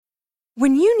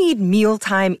When you need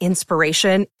mealtime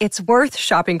inspiration, it's worth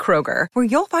shopping Kroger, where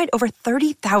you'll find over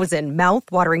 30,000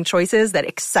 mouth-watering choices that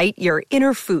excite your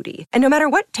inner foodie. And no matter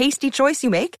what tasty choice you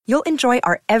make, you'll enjoy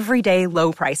our everyday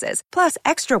low prices, plus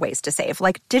extra ways to save,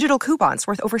 like digital coupons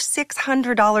worth over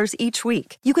 $600 each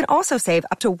week. You can also save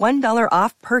up to $1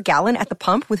 off per gallon at the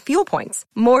pump with fuel points.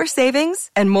 More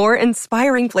savings and more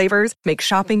inspiring flavors make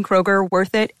shopping Kroger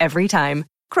worth it every time.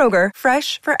 Kroger,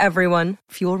 fresh for everyone.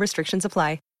 Fuel restrictions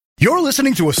apply. You're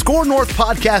listening to a Score North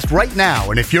podcast right now,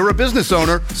 and if you're a business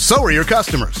owner, so are your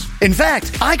customers. In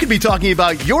fact, I could be talking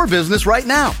about your business right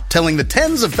now, telling the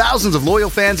tens of thousands of loyal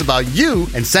fans about you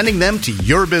and sending them to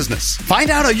your business. Find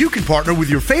out how you can partner with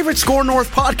your favorite Score North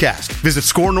podcast. Visit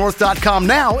scorenorth.com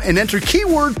now and enter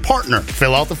keyword partner.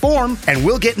 Fill out the form, and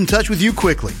we'll get in touch with you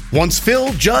quickly. Once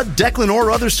Phil, Judd, Declan, or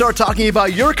others start talking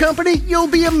about your company, you'll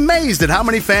be amazed at how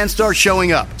many fans start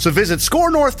showing up. So visit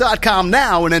scorenorth.com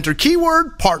now and enter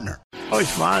keyword partner. Oh, it's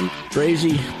fun,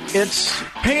 crazy. It's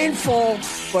painful,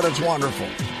 but it's wonderful.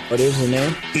 What is the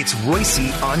name? It's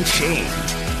Reusse Unchained.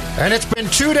 And it's been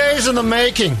 2 days in the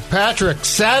making. Patrick,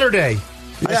 Saturday,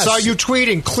 yes. I saw you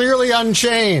tweeting, clearly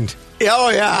unchained. Oh,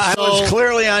 yeah, I was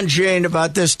clearly unchained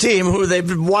about this team, who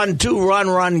they've won 2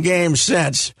 run games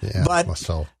since. Yeah, but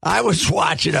I was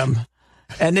watching them,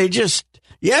 and they just,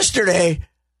 yesterday,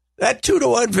 that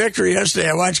 2-1 victory yesterday,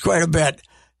 I watched quite a bit,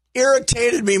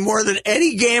 irritated me more than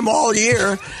any game all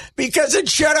year, because it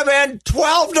should have been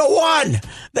 12-1.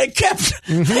 They kept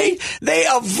they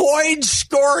avoid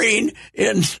scoring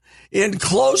in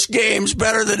close games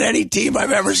better than any team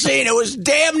I've ever seen. It was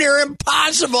damn near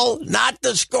impossible not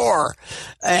to score,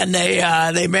 and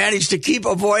they managed to keep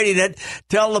avoiding it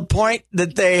till the point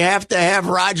that they have to have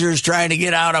Rodgers trying to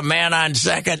get out a man on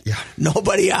second,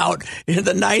 nobody out in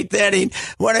the ninth inning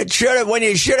when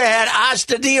you should have had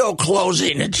Astudillo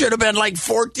closing. It should have been like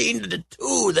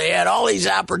 14-2. They had all these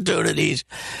opportunities.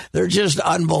 They're just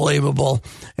unbelievable.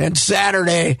 And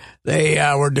Saturday they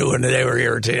were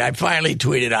irritated. I finally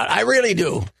tweeted out, I really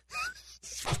do.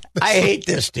 I hate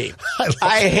this team.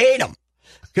 I hate them.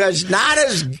 Because not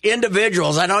as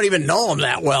individuals, I don't even know them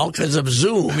that well because of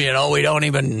Zoom. Half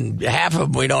of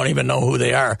them, we don't even know who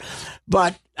they are.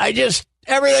 But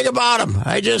everything about them.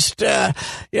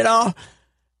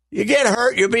 You get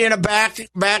hurt, you'll be in back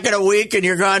in a week, and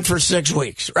you're gone for 6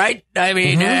 weeks, right? I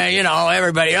mean,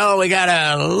 everybody, we got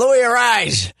a Louis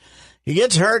Arise. He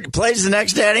gets hurt, plays the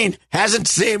next inning, hasn't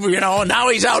seen, now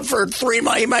he's out for 3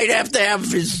 months. He might have to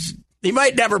have he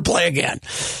might never play again.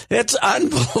 It's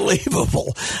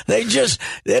unbelievable. They don't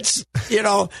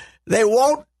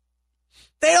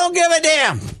give a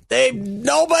damn.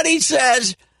 Nobody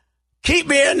says, keep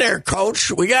me in there,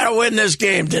 coach. We got to win this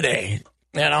game today.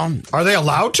 Are they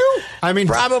allowed to? I mean,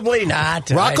 probably not.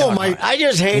 Rocco might. I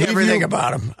just hate everything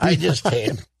about them. I just hate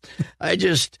them. They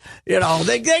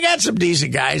got some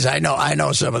decent guys. I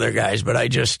know some of their guys, but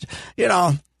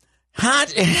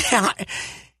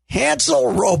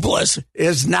Hansel Robles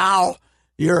is now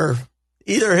either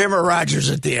him or Rodgers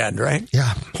at the end, right?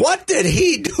 Yeah. What did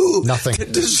he do to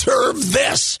deserve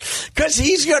this? Because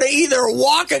he's going to either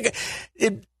walk.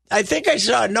 I think I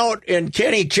saw a note in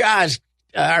Kenny Cha's,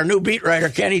 our new beat writer,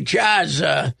 Kenny Cha's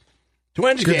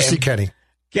Twins game. Good to see Kenny.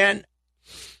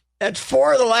 That's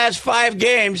 4 of the last 5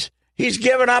 games. He's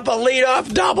given up a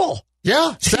leadoff double.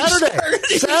 Yeah,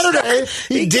 Saturday.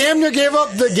 He damn near gave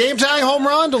up the game-tying home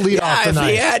run to lead off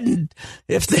tonight.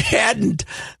 If they hadn't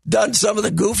done some of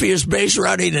the goofiest base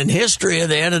running in history,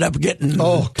 they ended up getting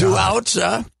 2 outs.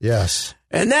 Yes.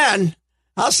 And then,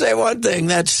 I'll say one thing.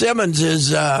 That Simmons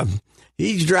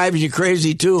he's driving you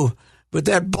crazy, too. But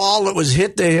that ball that was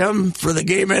hit to him for the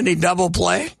game-ending double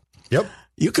play. Yep.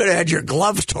 You could have had your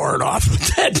gloves torn off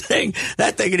with that thing,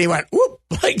 and he went whoop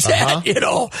like that.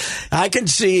 I can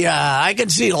see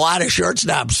a lot of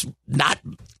shortstops not,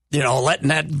 letting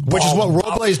that ball, which is what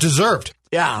Robles deserved.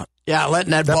 Yeah,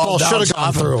 letting that ball should have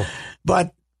gone through.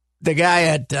 But the guy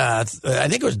at I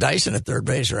think it was Dyson at third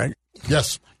base, right?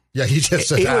 Yes. Yeah, he just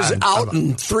said he was out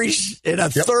in a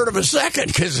third of a second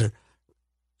because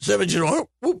Simmons went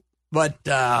whoop. But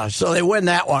so they win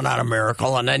that one on a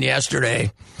miracle, and then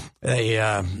yesterday. They,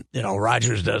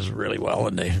 Rodgers does really well,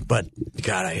 but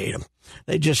God, I hate them.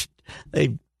 They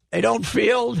don't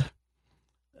field.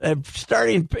 They're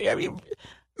starting.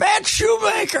 Matt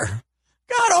Shoemaker,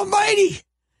 God Almighty,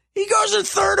 he goes a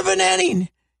third of an inning.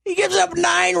 He gives up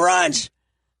 9 runs.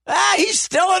 He's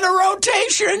still in the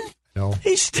rotation. No,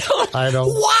 he's still. I know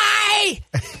why.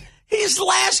 His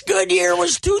last good year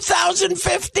was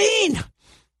 2015.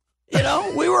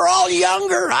 We were all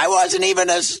younger. I wasn't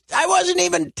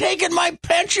even taking my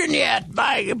pension yet.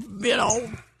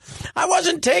 I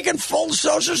wasn't taking full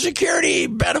Social Security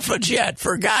benefits yet,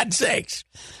 for God's sakes.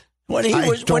 When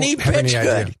he pitched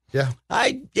good. Yeah.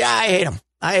 I hate him.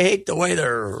 I hate the way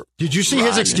they're. Did you see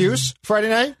his excuse Friday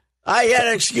night? I had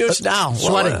an excuse now.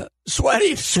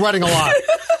 Sweating a lot.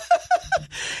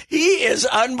 He is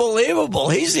unbelievable.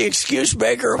 He's the excuse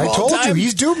maker of all time. I told you,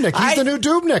 he's Dubnyk. He's the new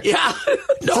Dubnyk. Yeah.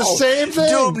 It's the same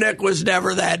thing. Dubnyk was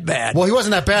never that bad. Well, he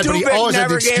wasn't that bad, but he always had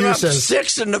the excuses. Never gave up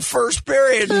 6 in the first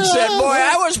period and said, boy,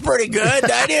 I was pretty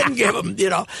good. I didn't give him,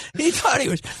 he thought he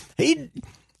was.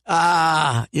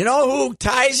 You know who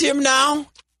ties him now?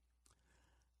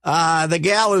 The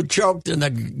gal who choked in the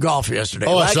golf yesterday.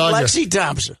 Oh, I saw Lexi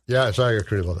Thompson. Yeah, I saw your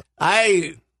tweet about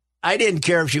it. I didn't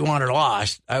care if she won or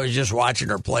lost. I was just watching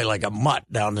her play like a mutt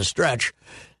down the stretch.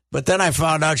 But then I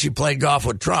found out she played golf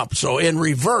with Trump. So in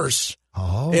reverse,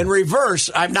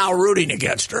 I'm now rooting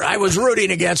against her. I was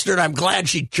rooting against her, and I'm glad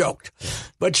she choked.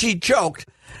 But she choked.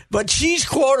 But she's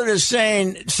quoted as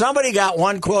saying, somebody got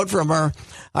one quote from her,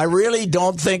 I really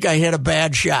don't think I hit a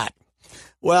bad shot.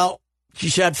 Well, she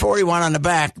shot 41 on the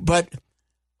back, but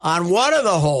on one of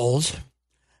the holes,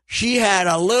 she had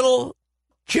a little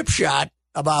chip shot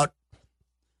about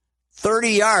 30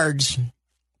 yards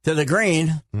to the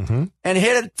green and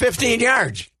hit it 15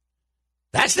 yards.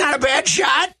 That's not a bad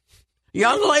shot,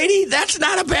 young lady. That's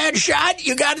not a bad shot.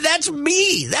 That's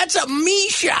me. That's a me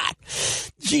shot.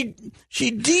 She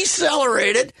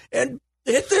decelerated and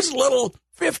hit this little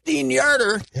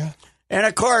 15-yarder. Yeah. And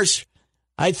of course,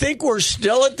 I think we're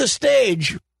still at the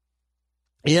stage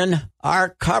in our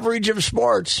coverage of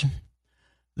sports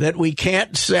that we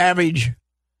can't savage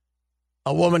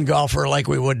a woman golfer like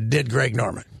we did Greg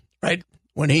Norman, right?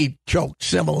 When he choked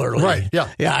similarly. Right, yeah.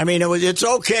 Yeah, I mean, it's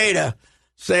okay to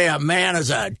say a man is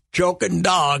a choking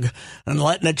dog and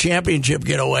letting a championship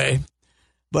get away.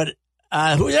 But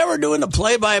who's ever doing the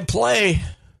play-by-play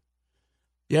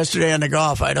yesterday on the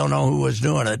golf? I don't know who was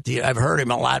doing it. I've heard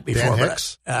him a lot before. Dan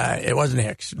Hicks? But, it wasn't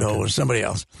Hicks. No, It was somebody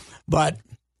else. But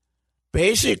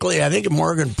basically, I think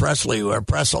Morgan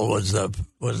Pressel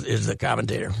is the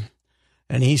commentator.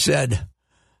 And he said,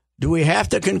 do we have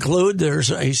to conclude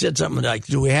he said something like,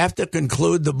 do we have to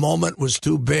conclude the moment was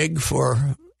too big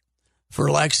for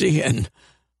Lexi? And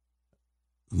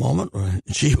the moment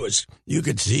you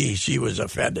could see she was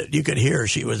offended. You could hear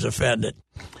she was offended.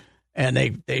 And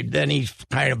then he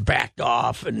kind of backed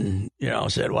off and,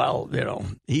 said, well,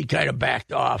 he kind of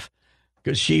backed off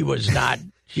because she was not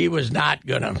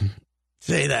going to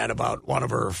say that about one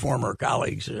of her former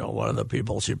colleagues, one of the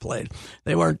people she played.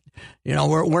 They weren't,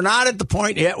 we're not at the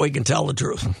point yet we can tell the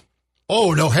truth.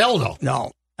 Oh, no, hell no.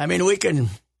 No. I mean, we can.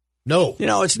 No.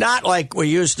 It's not like we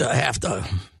used to have to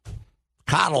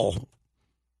coddle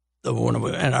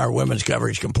and our women's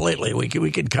coverage completely. We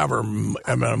can cover them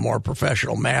in a more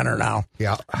professional manner now.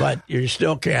 Yeah. But you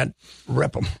still can't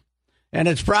rip them. And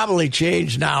it's probably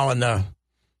changed now in the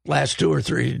last 2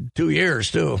 years,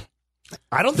 too.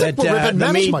 I don't think we're ripping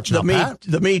men as much now, Pat.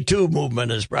 The Me Too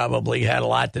movement has probably had a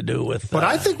lot to do with. But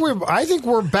I think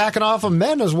we're backing off of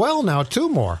men as well now too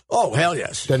more. Oh hell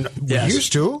yes, than we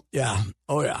used to. Yeah.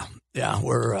 Oh yeah. Yeah.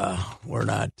 We're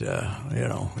not.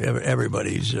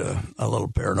 Everybody's a little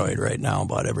paranoid right now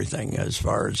about everything as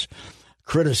far as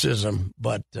criticism.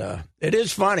 But it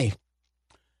is funny.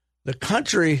 The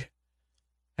country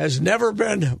has never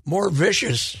been more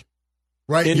vicious.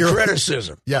 Right, in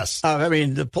criticism. Yes.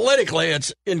 Politically,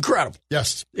 it's incredible.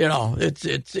 Yes.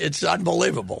 It's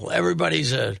unbelievable. Everybody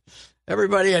on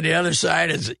the other side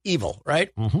is evil,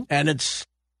 right? Mm-hmm. And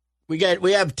we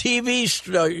have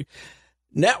TV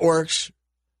networks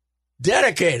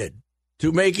dedicated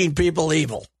to making people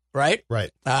evil, right?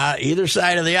 Right. Either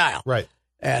side of the aisle. Right.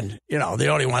 And, the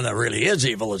only one that really is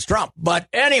evil is Trump. But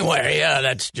anyway,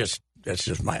 that's just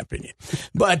my opinion.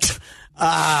 But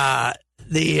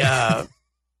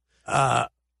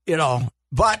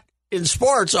but in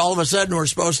sports, all of a sudden we're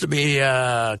supposed to be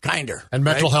kinder. And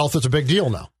mental health is a big deal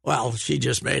now. Well, she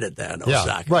just made it then.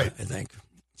 Osaka, right. I think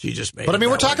she just made it. But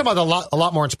we're talking about a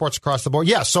lot more in sports across the board.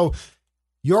 Yeah, so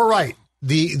you're right.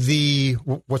 The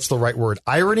what's the right word?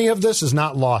 Irony of this is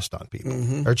not lost on people.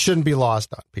 Mm-hmm. Or it shouldn't be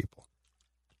lost on people.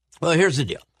 Well, here's the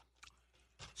deal.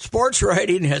 Sports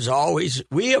writing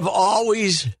we have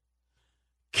always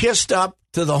kissed up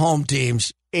to the home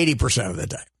teams 80% of the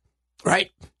time, right?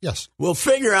 Yes. We'll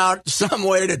figure out some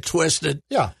way to twist it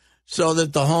so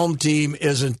that the home team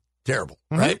isn't terrible,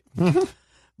 right? Mm-hmm.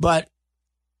 But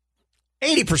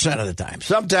 80% of the time,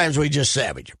 sometimes we just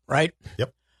savage them, right?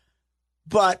 Yep.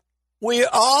 But we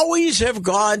always have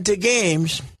gone to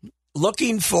games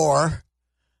looking for,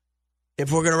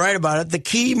 if we're going to write about it, the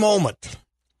key moment.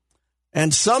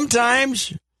 And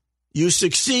sometimes You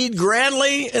succeed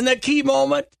grandly in the key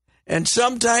moment, and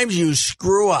sometimes you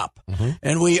screw up. Mm-hmm.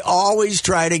 And we always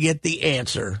try to get the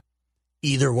answer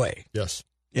either way. Yes.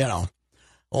 You know,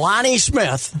 Lonnie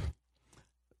Smith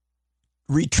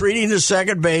retreating to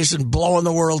second base and blowing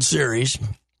the World Series.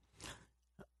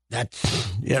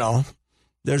 That's, you know,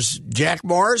 there's Jack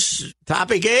Morris,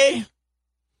 topic A.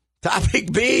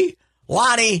 Topic B,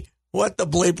 Lonnie, what the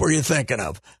bleep were you thinking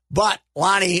of? But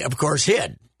Lonnie, of course,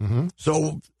 hid. Mm-hmm.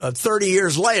 So 30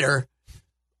 years later,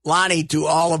 Lonnie, to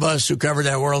all of us who covered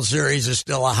that World Series, is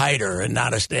still a hider and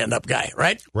not a stand-up guy,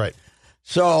 right? Right.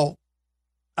 So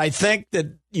I think that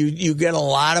you get a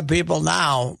lot of people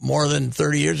now, more than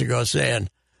 30 years ago, saying,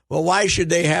 well, why should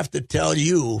they have to tell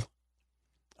you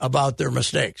about their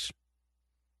mistakes?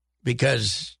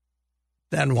 Because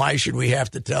then why should we have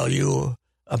to tell you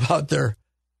about their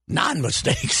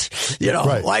non-mistakes? You know,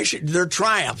 right. Why should their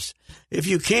triumphs? If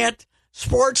you can't,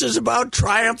 sports is about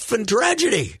triumph and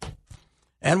tragedy.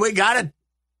 And we got to,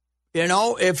 you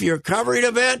know, if you're covering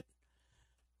a bit,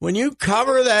 when you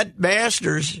cover that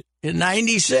Masters in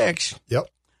 96, yep.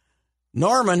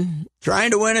 Norman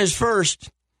trying to win his first,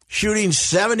 shooting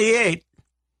 78,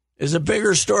 is a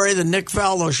bigger story than Nick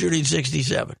Faldo shooting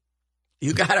 67.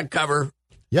 You got to cover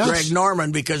Greg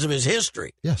Norman because of his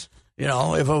history. Yes. You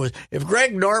know, if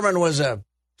Greg Norman was a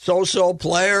so-so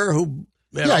player who,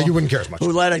 you wouldn't care as much.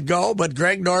 Who let it go, but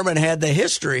Greg Norman had the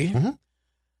history, mm-hmm.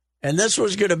 and this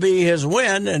was going to be his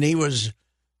win, and he was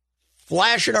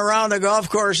flashing around the golf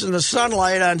course in the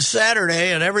sunlight on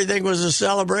Saturday, and everything was a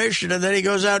celebration, and then he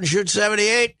goes out and shoots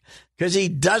 78 because he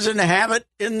doesn't have it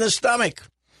in the stomach,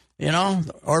 you know,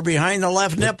 or behind the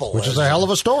left nipple. Which is a hell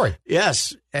of a story.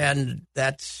 Yes, and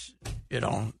that's, you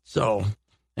know, so,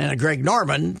 and Greg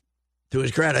Norman, to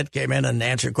his credit, came in and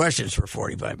answered questions for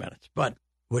 45 minutes, but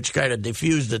which kind of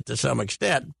diffused it to some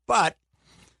extent. But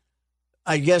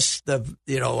I guess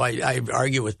I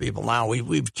argue with people now.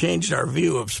 We've changed our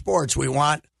view of sports. We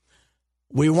want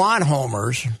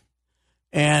homers,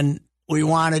 and we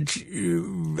wanted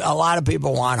a lot of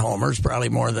people want homers, probably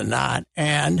more than not,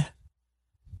 and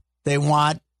they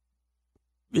want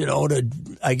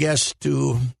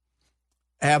to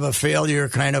have a failure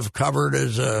kind of covered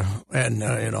as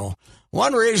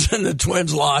one reason the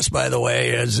Twins lost, by the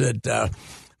way, is that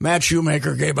Matt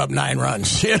Shoemaker gave up 9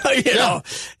 runs. You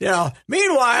know.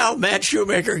 Meanwhile, Matt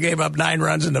Shoemaker gave up 9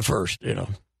 runs in the first. You know,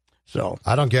 so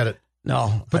I don't get it.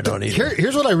 No, but I don't either.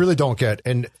 Here's what I really don't get,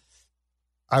 and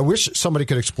I wish somebody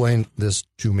could explain this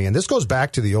to me. And this goes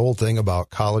back to the old thing about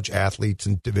college athletes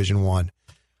in Division I.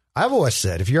 I've always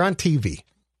said, if you're on TV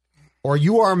or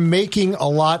you are making a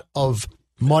lot of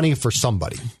money for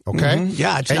somebody, okay? Mm-hmm.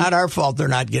 Yeah, it's not our fault they're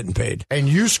not getting paid. And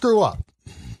you screw up.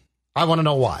 I want to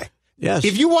know why. Yes.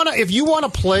 If you want to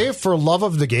play for love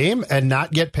of the game and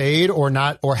not get paid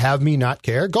or have me not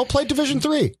care, go play Division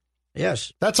III.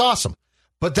 Yes. That's awesome.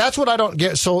 But that's what I don't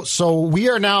get. So we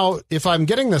are now, if I'm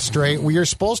getting this straight, we are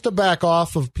supposed to back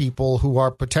off of people who are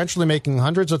potentially making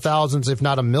hundreds of thousands, if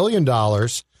not $1 million.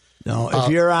 No, if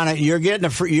you're on it, you're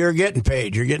getting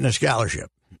paid. You're getting a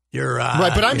scholarship. You're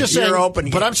right, but I'm just saying. Open.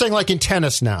 But I'm saying, like in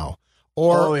tennis now,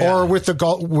 or with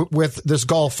with this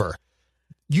golfer,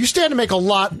 you stand to make a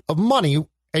lot of money,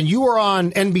 and you are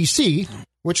on NBC,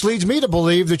 which leads me to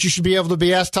believe that you should be able to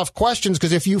be asked tough questions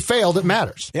because if you failed, it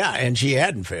matters. Yeah, and she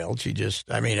hadn't failed. She just,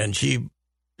 and she,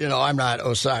 I'm not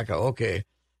Osaka. Okay,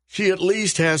 she at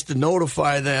least has to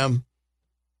notify them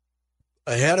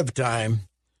ahead of time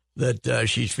that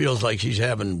she feels like she's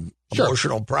having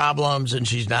emotional problems and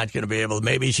she's not going to be able to.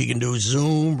 Maybe she can do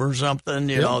Zoom or something.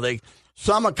 You know,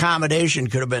 some accommodation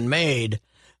could have been made,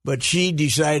 but she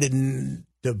decided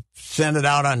to send it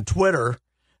out on Twitter,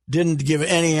 didn't give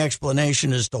any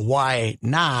explanation as to why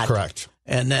not. Correct.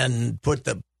 And then put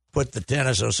the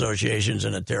tennis associations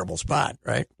in a terrible spot,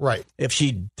 right? Right. If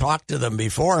she talked to them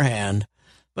beforehand.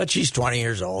 But she's 20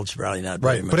 years old. She's probably not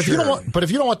very mature. But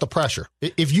if you don't want the pressure,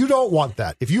 if you don't want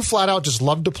that, if you flat out just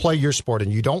love to play your sport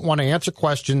and you don't want to answer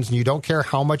questions and you don't care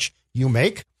how much you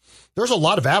make, there's a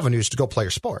lot of avenues to go play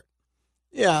your sport.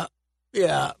 Yeah.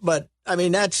 But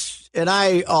that's, and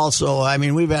I also,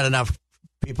 we've had enough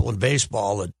people in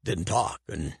baseball that didn't talk,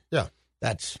 and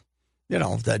that's,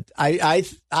 that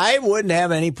I wouldn't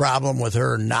have any problem with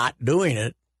her not doing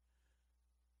it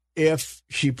if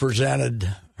she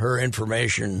presented her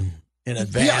information in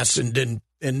advance and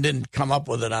didn't come up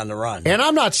with it on the run. And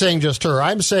I'm not saying just her.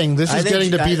 I'm saying this is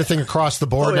getting to be the thing across the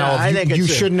board now. You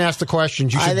shouldn't ask the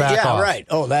questions. You should back off. Right.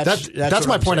 Oh, that's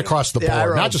my point across the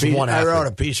board, not just one athlete. I wrote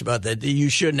a piece about that. You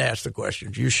shouldn't ask the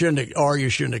questions. You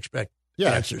shouldn't expect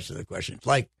answers to the questions.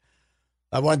 Like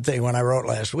one thing when I wrote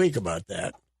last week about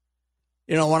that,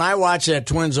 when I watch that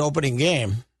Twins opening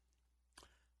game,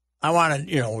 I wanted,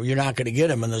 you're not going to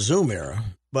get him in the Zoom era,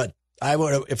 but I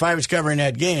would have, if I was covering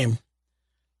that game,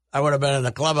 I would have been in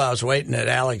the clubhouse waiting at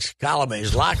Alex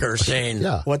Colame's locker saying,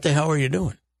 what the hell are you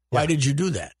doing? Why did you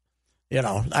do that?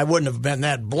 I wouldn't have been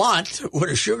that blunt, would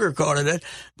have sugarcoated it,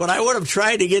 but I would have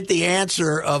tried to get the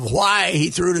answer of why he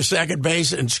threw to second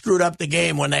base and screwed up the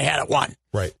game when they had it won.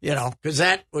 Right. Because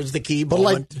that was the key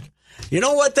moment. You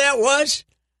know what that was?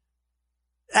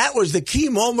 That was the key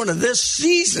moment of this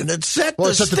season. It set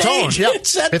the stage. The tone. Yep. It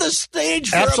set the stage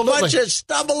for a bunch of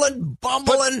stumbling,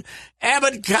 bumbling,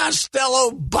 Abbott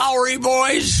Costello, Bowery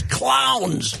boys,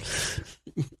 clowns.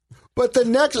 But the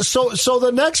next, so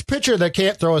the next pitcher that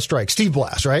can't throw a strike, Steve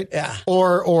Blass, right? Yeah.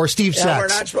 Or Steve Sachs.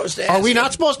 We're not supposed to ask. Are we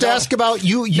not supposed to ask about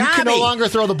you? You can no longer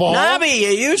throw the ball. Nobby, you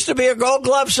used to be a Gold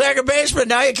Glove second baseman.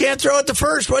 Now you can't throw it to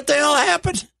first. What the hell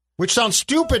happened? Which sounds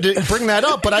stupid to bring that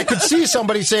up, but I could see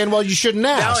somebody saying, well, you shouldn't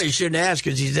ask. No, you shouldn't ask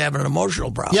because he's having an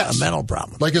emotional problem, a mental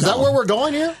problem. Is that where we're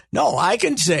going here? No, I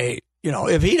can say,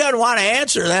 if he doesn't want to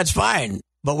answer, that's fine.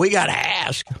 But we got to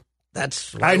ask.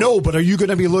 I know, but are you going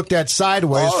to be looked at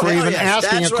sideways for even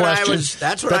asking a question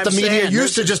that the media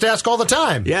used to just ask all the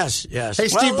time? Yes. Hey,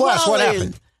 Steve Blass, what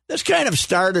happened? This kind of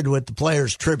started with the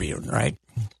Players Tribune, right?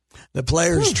 The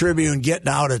Players Tribune getting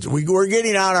out. We're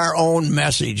getting out our own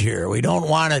message here. We don't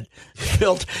want it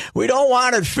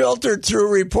filtered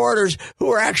through reporters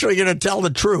who are actually going to tell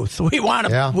the truth. We want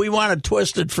to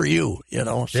twist it for you,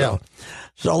 So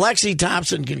Lexi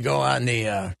Thompson can go on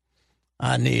the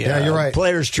you're right.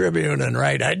 Players Tribune and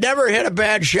write, I never hit a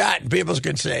bad shot. And people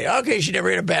can say, okay, she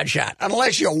never hit a bad shot.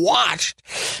 Unless you watched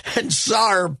and saw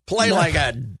her play like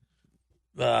a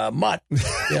mutt,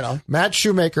 Matt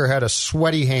Shoemaker had a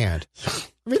sweaty hand. I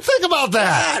mean, think about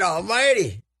that. God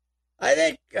almighty. I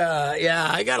think,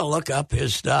 I got to look up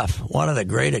his stuff. One of the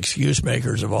great excuse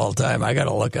makers of all time. I got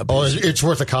to look up his stuff. It's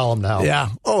worth a column now. Yeah.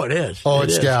 Oh, it is. Oh,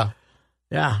 it is. Yeah.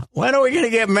 Yeah. When are we going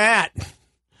to get Matt?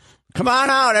 Come on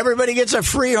out. Everybody gets a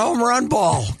free home run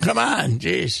ball. Come on.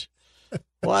 Jeez.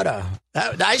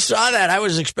 I saw that. I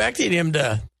was expecting him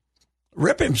to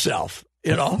rip himself,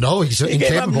 No, he's incapable. He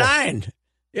gave up 9.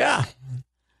 Yeah.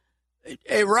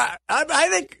 Hey, Rock, I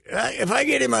think if I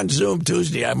get him on Zoom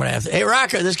Tuesday, I'm going to have to. Hey,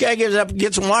 Rocker, this guy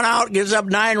gets 1 out, gives up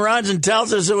 9 runs, and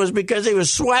tells us it was because he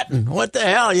was sweating. What the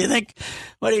hell? You think,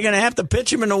 are you going to have to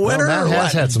pitch him in the winter? Matt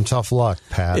has had some tough luck,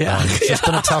 Pat. Yeah. It's just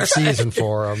been a tough season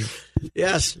for him.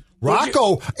 Yes.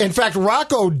 Rocco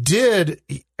did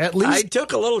at least. I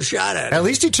took a little shot at him. At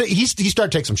least he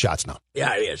started to take some shots now.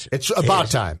 Yeah, it is. It's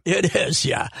about time. It is,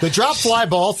 yeah. The drop fly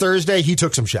ball Thursday, he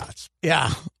took some shots.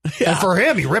 Yeah. And for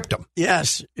him, he ripped them.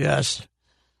 Yes.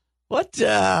 What's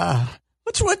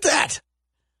with that?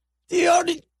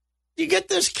 You get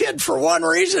this kid for one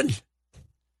reason.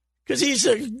 Because he's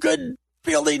a good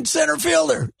fielding center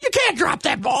fielder. You can't drop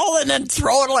that ball and then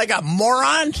throw it like a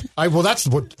moron. Well, that's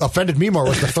what offended me more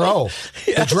was the throw.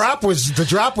 Yes. The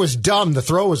drop was dumb. The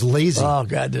throw was lazy. Oh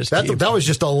God, that was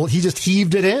just he just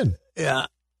heaved it in. Yeah,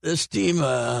 this team.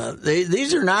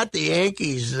 These are not the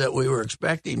Yankees that we were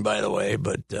expecting, by the way.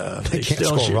 But they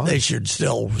should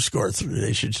still score 3.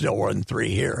 They should still win 3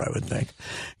 here. I would think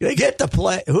they get the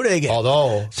play. Who do they get?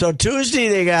 So Tuesday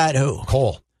they got who?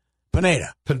 Cole.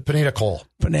 Pineda Cole.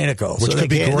 Which could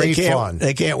be great fun.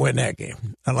 They can't win that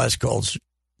game unless Cole's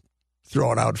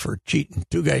thrown out for cheating.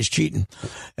 2 guys cheating.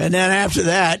 And then after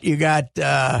that, you got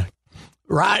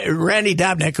Randy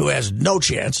Dobnak, who has no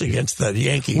chance against the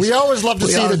Yankees. We always love to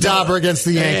see the Dobber against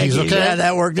the Yankees, okay? Yeah,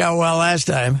 that worked out well last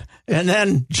time. And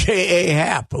then J.A.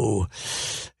 Happ, who,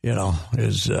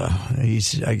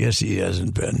 I guess he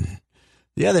hasn't been.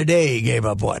 The other day he gave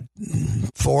up 4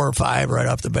 or 5 right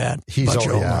off the bat. He's the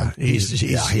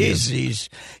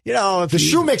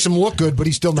shoe makes him look good, but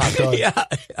he's still not good. Yeah.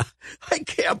 I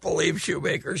can't believe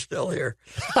Shoemaker's still here.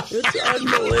 It's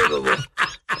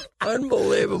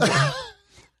unbelievable.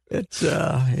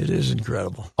 It is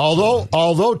incredible.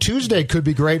 Although Tuesday could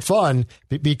be great fun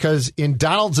because in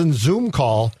Donaldson's Zoom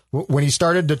call, when he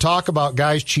started to talk about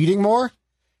guys cheating more,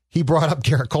 he brought up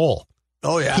Garrett Cole.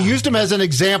 Oh, yeah. He used him as an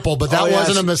example, but that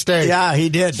wasn't a mistake. Yeah, he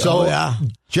did. So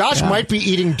Josh might be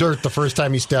eating dirt the first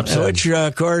time he steps in. Which,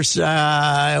 of course,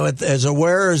 as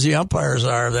aware as the umpires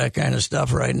are of that kind of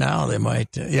stuff right now, they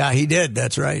might. He did.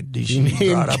 That's right. He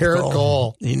named Garrett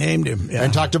Cole. He named him. Yeah.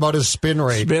 And talked about his spin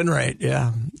rate.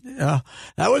 Yeah.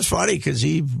 That was funny because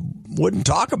he wouldn't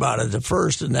talk about it at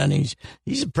first, and then he's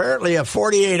apparently a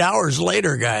 48 hours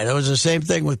later guy. That was the same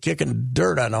thing with kicking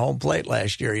dirt on the home plate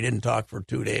last year. He didn't talk for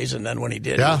 2 days, and then when he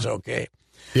did, he was okay.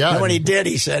 Yeah. And when he did,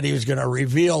 he said he was going to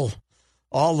reveal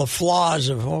all the flaws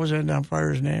of, what was that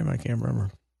umpire's name? I can't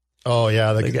remember. Oh,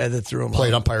 yeah. The guy that threw him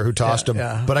played out. umpire who tossed him.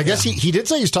 Yeah, but I guess he did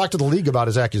say he's talked to the league about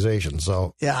his accusations.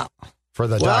 So yeah. For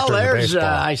the doctor in the baseball.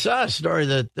 I saw a story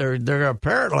that they're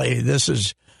apparently, this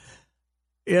is,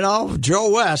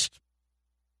 Joe West,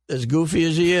 as goofy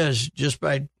as he is, just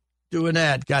by doing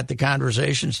that, got the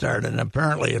conversation started. And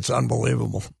apparently it's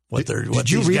unbelievable what did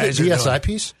you read the DSI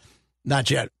piece? Not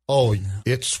yet. Oh,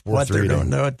 it's worth what reading.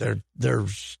 They're doing. They're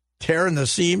tearing the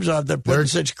seams off. They're putting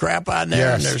such crap on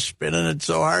there, and they're spinning it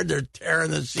so hard. They're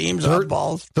tearing the seams off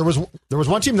balls. There was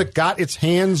one team that got its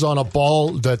hands on a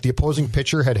ball that the opposing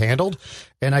pitcher had handled,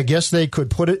 and I guess they could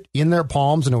put it in their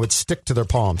palms, and it would stick to their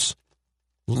palms.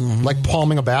 Like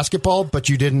palming a basketball, but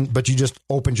you didn't. But you just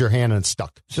opened your hand and it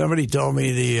stuck. Somebody told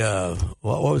me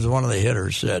what was one of the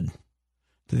hitters said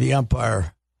to the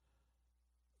umpire,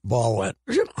 ball went,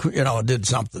 it did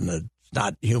something that's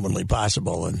not humanly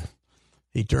possible, and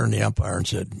he turned the umpire and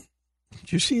said,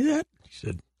 "Did you see that?" He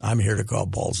said, "I'm here to call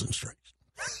balls and strikes."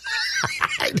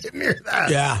 I didn't hear that.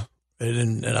 Yeah,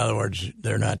 in other words,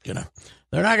 they're not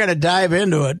gonna dive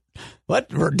into it. What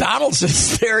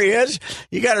Donaldson's theory is,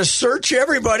 you got to search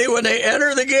everybody when they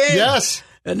enter the game. Yes,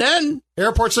 and then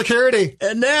airport security,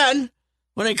 and then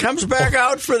when he comes back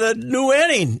out for the new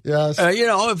inning, yes,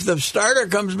 if the starter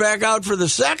comes back out for the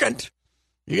second,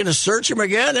 you're going to search him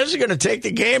again. This is going to take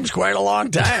the games quite a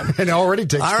long time. It already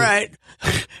takes. All right,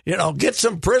 get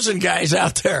some prison guys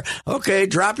out there. Okay,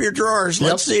 drop your drawers.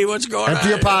 Let's see what's going on. Empty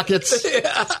your pockets.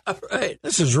 Yeah, right.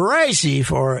 This is Reusse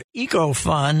for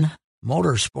EcoFun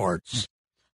Motorsports.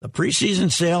 The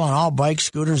preseason sale on all bikes,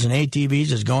 scooters, and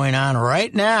ATVs is going on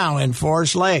right now in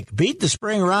Forest Lake. Beat the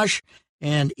spring rush,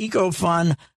 and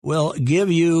EcoFun will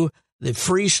give you the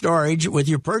free storage with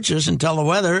your purchase until the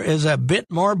weather is a bit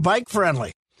more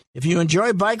bike-friendly. If you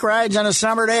enjoy bike rides on a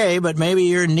summer day, but maybe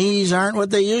your knees aren't what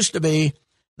they used to be,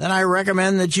 then I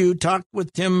recommend that you talk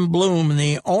with Tim Bloom,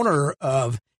 the owner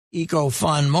of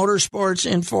EcoFun Motorsports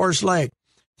in Forest Lake.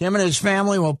 Tim and his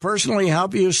family will personally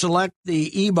help you select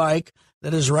the e-bike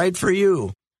that is right for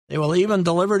you. They will even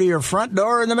deliver to your front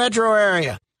door in the metro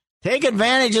area. Take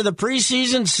advantage of the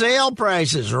preseason sale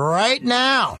prices right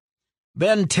now.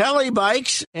 Bentelli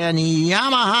bikes and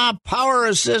Yamaha Power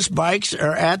Assist bikes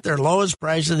are at their lowest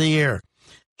price of the year.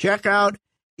 Check out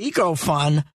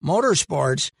EcoFun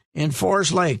Motorsports in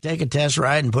Forest Lake. Take a test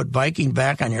ride and put biking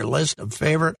back on your list of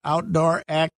favorite outdoor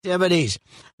activities.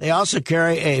 They also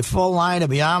carry a full line of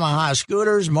Yamaha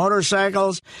scooters,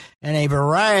 motorcycles, and a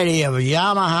variety of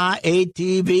Yamaha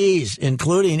ATVs,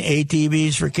 including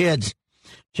ATVs for kids.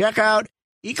 Check out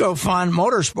EcoFun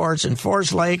Motorsports in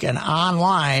Forest Lake and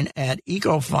online at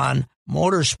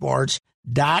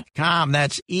ecofunmotorsports.com.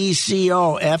 That's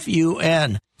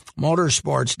ECOFUN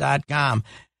motorsports.com.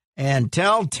 And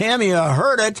tell Tim you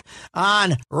heard it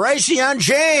on Reusse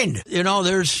Unchained.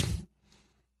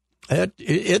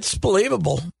 It's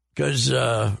believable because,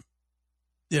 both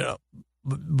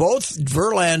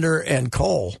Verlander and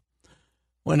Cole,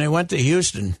 when they went to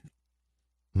Houston,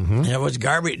 it was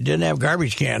garbage, didn't have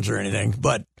garbage cans or anything,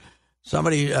 but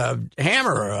somebody,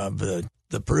 Hammer, the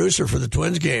producer for the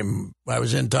Twins game, I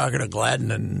was in talking to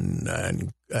Gladden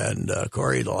and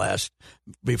Corey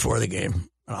before the game,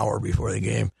 an hour before the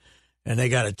game. And they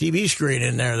got a TV screen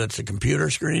in there that's a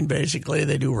computer screen, basically.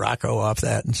 They do Rocco off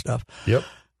that and stuff. Yep.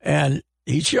 And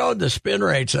he showed the spin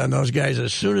rates on those guys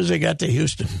as soon as they got to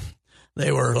Houston.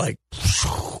 They were like,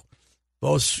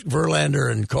 both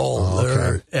Verlander and Cole. Oh,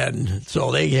 okay. And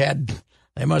so they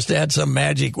must have had some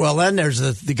magic. Well, then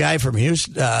there's the guy from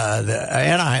Houston,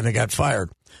 Anaheim that got fired.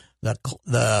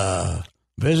 The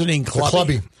visiting club. The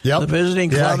clubby. Yep. The visiting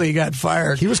clubby got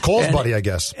fired. He was Cole's buddy, I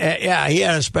guess. He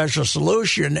had a special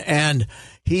solution, and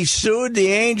he sued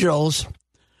the Angels.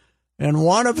 And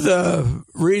one of the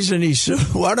things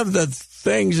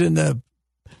in the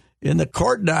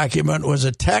court document was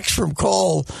a text from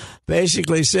Cole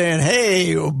basically saying,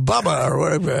 "Hey, Bubba," or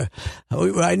whatever,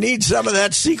 "I need some of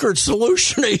that secret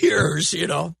solution of yours,"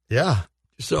 Yeah.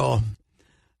 So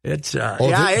it's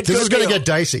this is going to get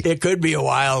dicey. It could be a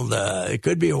wild. It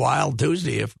could be a wild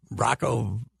Tuesday if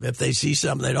they see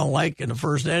something they don't like in the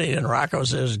first inning, and Rocco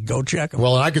says, "Go check him."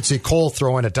 Well, and I could see Cole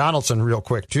throwing at Donaldson real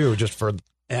quick too, just for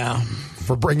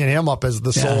bringing him up as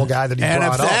the sole guy that he brought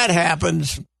up. And if that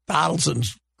happens,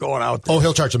 Donaldson's going out there. Oh,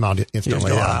 he'll charge him out instantly. He's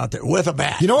going out there with a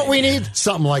bat. You know what we need?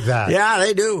 Something like that. Yeah,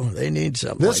 they do. They need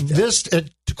something like that.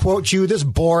 To quote you, this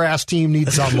bore-ass team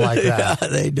needs something like that. Yeah,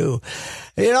 they do.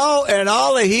 And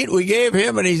all the heat we gave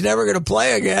him, and he's never going to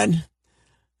play again.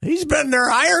 He's been their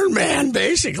Iron Man,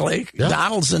 basically. Yeah.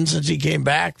 Donaldson, since he came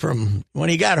back from when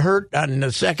he got hurt on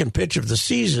the second pitch of the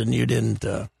season, you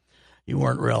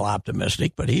weren't real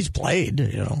optimistic, but he's played,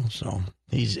 so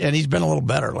He's been a little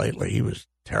better lately. He was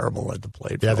terrible at the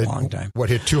plate for a long time. What,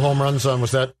 hit 2 home runs on,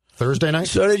 was that Thursday night?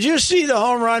 So did you see the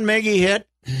home run Miggy hit?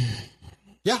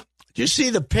 Yeah. Did you see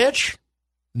the pitch?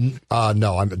 No,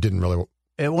 I didn't really.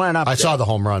 It went up. I saw the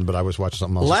home run, but I was watching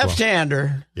something else.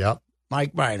 Left-hander. Yep.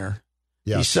 Mike Minor.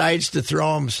 Yes. Decides to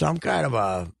throw him some kind of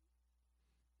a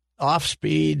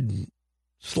off-speed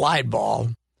slide ball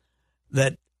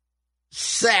that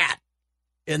sat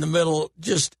in the middle,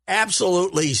 just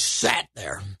absolutely sat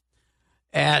there.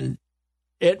 And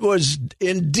it was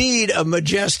indeed a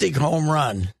majestic home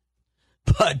run.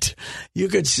 But you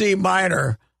could see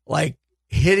Minor like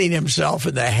hitting himself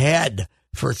in the head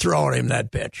for throwing him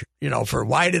that pitch. For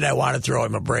why did I want to throw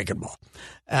him a breaking ball?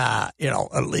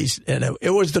 At least, and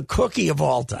it was the cookie of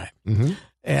all time. Mm-hmm.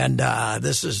 And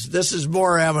this is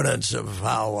more evidence of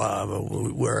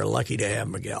how we're lucky to have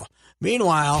Miguel.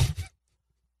 Meanwhile,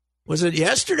 was it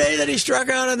yesterday that he struck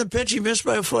out on the pitch he missed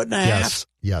by a foot and a half?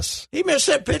 Yes. He missed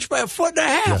that pitch by a foot and a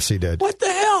half. Yes, he did. What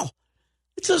the hell?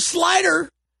 It's a slider.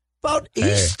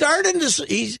 He's starting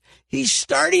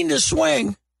to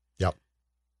swing. Yep.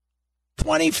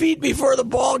 20 feet before the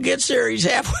ball gets there, he's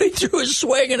halfway through his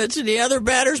swing, and it's in the other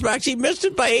batter's box. He missed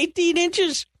it by 18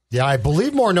 inches. Yeah, I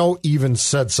believe Morneau even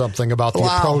said something about the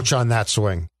approach on that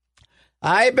swing.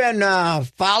 I've been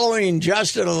following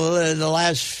Justin the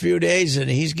last few days, and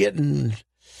he's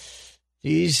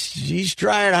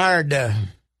trying hard to.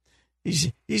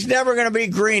 He's never going to be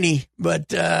Greeny,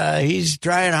 but he's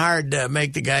trying hard to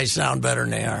make the guys sound better than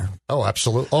they are. Oh,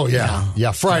 absolutely. Oh, yeah.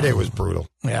 Yeah, Friday was brutal.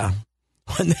 Yeah.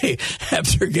 When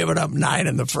after giving up 9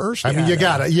 in the first. I mean, you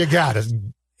gotta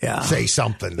say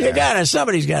something there.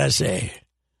 Somebody's got to say,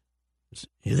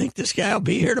 you think this guy will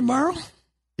be here tomorrow?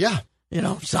 Yeah.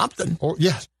 Something. Oh,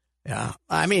 yeah. Yeah.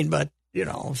 I mean, but,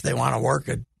 if they want to work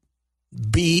at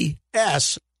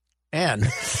BS. And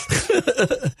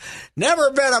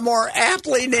never been a more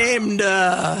aptly named.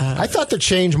 I thought the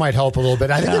change might help a little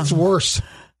bit. I think it's worse.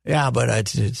 Yeah, but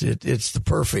it's the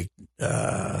perfect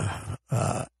acronym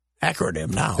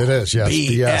now. It is, yes.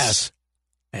 BS.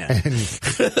 And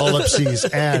ellipses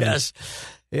and.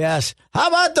 Yes. How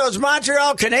about those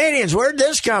Montreal Canadiens? Where'd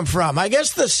this come from? I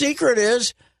guess the secret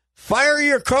is fire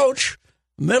your coach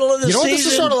middle of the season. You know what this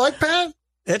is sort of like, Pat?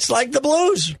 It's like the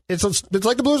Blues. It's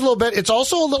like the Blues a little bit. It's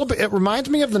also a little bit. It reminds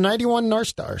me of the '91 North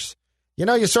Stars.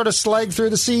 You sort of slag through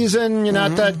the season. You're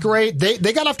not that great.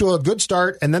 They got off to a good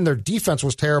start, and then their defense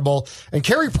was terrible. And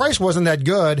Carey Price wasn't that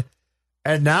good,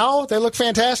 and now they look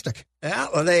fantastic. Yeah,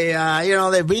 well, they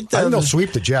beat the. I think they'll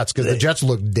sweep the Jets because the Jets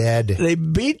look dead. They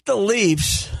beat the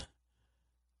Leafs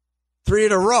 3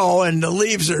 in a row, and the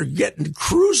Leafs are getting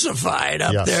crucified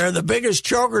up there, the biggest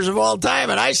chokers of all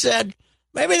time. And I said,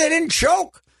 maybe they didn't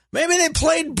choke. Maybe they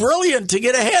played brilliant to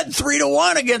get ahead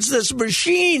 3-1 against this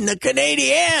machine, the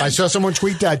Canadiens. I saw someone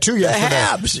tweet that too yesterday. The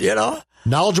Habs,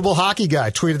 Knowledgeable hockey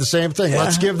guy tweeted the same thing. Yeah.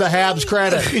 Let's give the Habs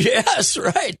credit. Yes,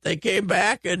 right. They came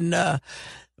back, and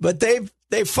but they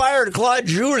fired Claude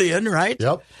Julien, right?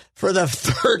 Yep. For the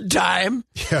 3rd time.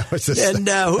 Yeah. And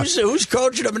who's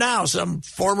coaching them now? Some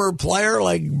former player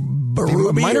like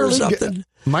Berube or something?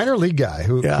 Minor league guy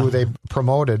who they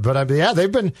promoted. But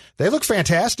they look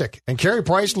fantastic. And Carey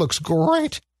Price looks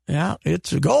great. Yeah,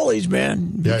 it's goalies,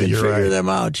 man. You can figure them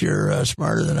out. You're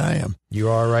smarter than I am. You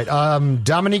are right.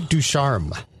 Dominique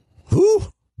Ducharme. Who?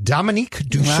 Dominique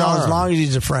Ducharme. Well, as long as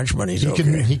he's a Frenchman,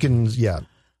 he can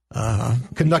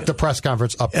conduct a press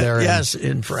conference up there. Yes,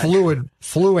 in French.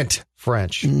 Fluent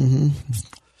French. Mm-hmm.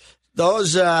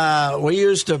 Those when we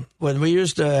used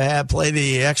to play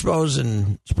the Expos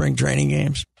and spring training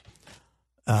games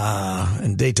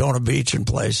in Daytona Beach and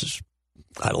places.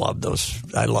 I loved those.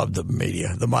 I loved the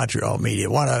media, the Montreal media.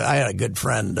 I had a good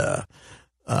friend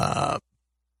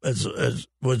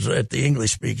was at the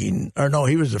English speaking. Or no,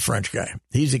 he was the French guy.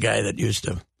 He's the guy that used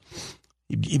to.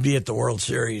 He'd be at the World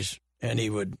Series and he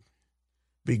would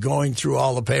be going through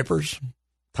all the papers,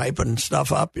 typing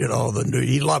stuff up.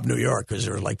 He loved New York because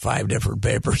there were like 5 different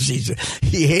papers.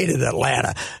 He hated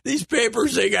Atlanta. These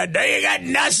papers, they got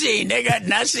nothing. They got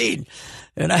nothing.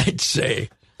 And I'd say,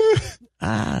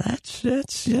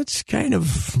 that's kind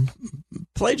of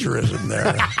plagiarism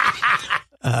there,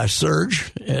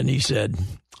 Serge. And he said,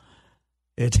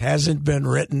 it hasn't been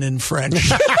written in French.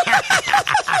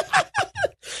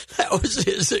 That was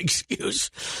his excuse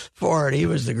for it. He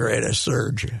was the greatest,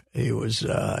 Serge. He was,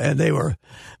 and they were.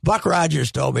 Buck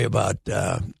Rogers told me about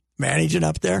managing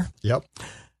up there. Yep.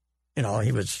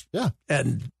 He was. Yeah.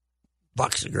 And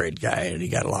Buck's a great guy, and he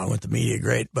got along with the media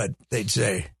great. But they'd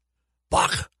say,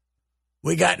 Buck,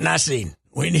 we got nothing.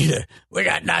 We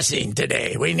got nothing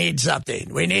today. We need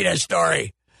something. We need a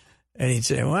story. And he'd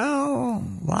say, well,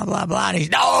 blah, blah, blah. And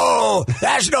he's, no,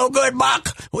 that's no good,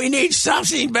 Buck. We need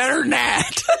something better than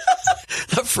that.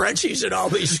 The Frenchies would all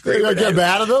be screaming. They get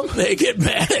mad at them? They get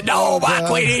mad at, no,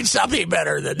 Buck, we need something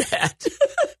better than that.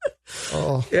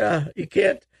 Oh. Yeah, you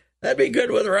can't. That'd be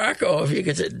good with Rocco if you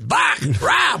could say, Buck,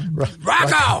 Rob,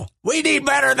 Rocco, we need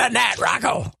better than that,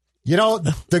 Rocco. You know,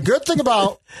 the good thing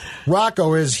about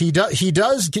Rocco is he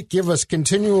does give us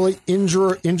continually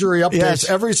injury updates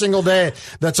every single day.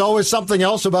 That's always something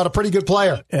else about a pretty good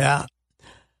player. Yeah.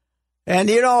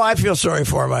 And, you know, I feel sorry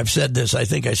for him. I've said this. I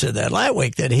think I said that last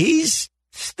week, that he's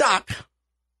stuck.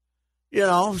 You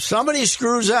know, somebody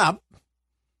screws up.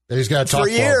 He's got to talk for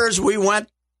years, we went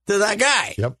to that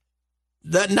guy. Yep.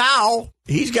 That now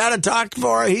he's got to talk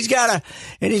for, he's got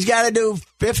to do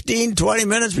 15, 20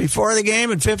 minutes before the game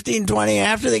and 15, 20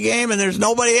 after the game. And there's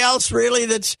nobody else really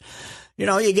that's, you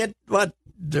know, you get what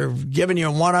they're giving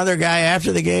you one other guy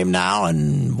after the game now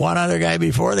and one other guy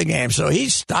before the game. So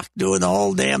he's stuck doing the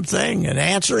whole damn thing and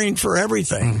answering for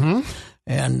everything. Mm-hmm.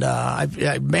 And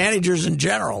managers in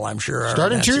general, I'm sure.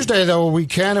 Starting Tuesday, though, we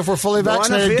can, if we're fully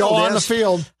vaccinated, go on the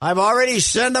field. I've already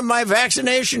sent them my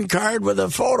vaccination card with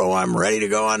a photo. I'm ready to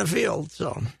go on the field.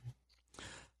 So And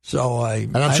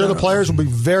I'm sure the players will be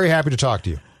very happy to talk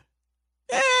to you.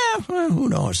 Yeah, well, who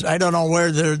knows? I don't know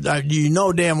where they're. You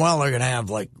know damn well they're going to have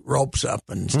like ropes up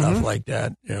and stuff like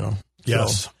that. You know.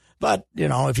 Yes. So, but you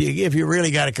know, if you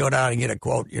really got to go down and get a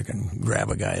quote, you can grab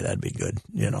a guy. That'd be good.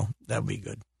 You know, that'd be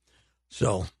good.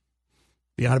 So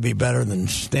you ought to be better than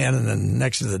standing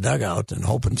next to the dugout and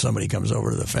hoping somebody comes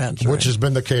over to the fence. Which has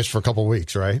been the case for a couple of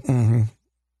weeks, right? Mm-hmm.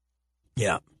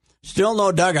 Yeah. Still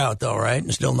no dugout, though, right?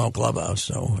 And still no clubhouse.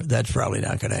 So that's probably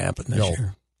not going to happen this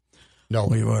year. No,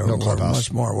 we were no clubhouse.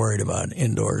 Much more worried about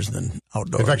indoors than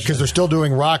outdoors. In fact, because they're still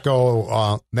doing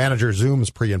Rocco manager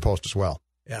Zooms pre and post as well.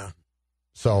 Yeah.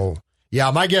 So, yeah,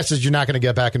 my guess is you're not going to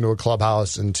get back into a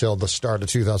clubhouse until the start of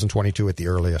 2022 at the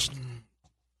earliest.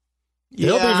 Yeah.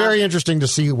 It'll be very interesting to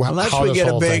see how this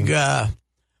whole thing.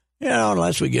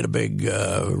 Unless we get a big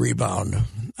rebound.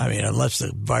 I mean, unless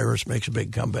the virus makes a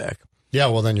big comeback. Yeah,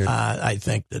 well, then you're. I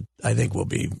think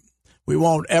we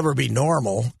won't ever be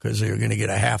normal because you're going to get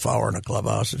a half hour in a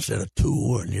clubhouse instead of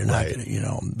 2, and you're not going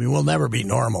to. We will never be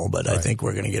normal, but I think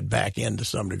we're going to get back in to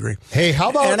some degree. Hey, how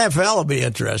about NFL? Will be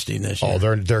interesting this year. Oh,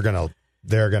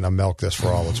 they're gonna milk this for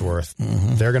all it's worth.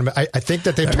 Mm-hmm. They're gonna. I think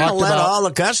that they've talked let about all the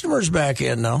customers back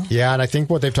in, though. Yeah, and I think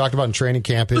what they've talked about in training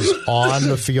camp is on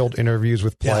the field interviews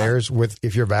with players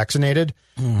if you're vaccinated.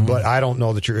 Mm-hmm. But I don't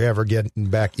know that you're ever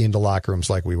getting back into locker rooms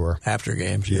like we were after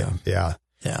games. Yeah.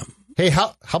 Hey,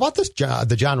 how about this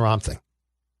the John Rahm thing?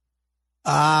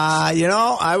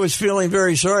 I was feeling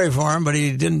very sorry for him, but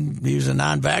he was a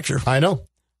non-vaxxer. I know.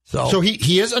 So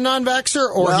he is a non-vaxxer,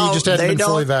 or he just hasn't been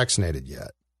fully vaccinated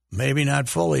yet. Maybe not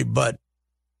fully, but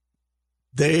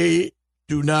they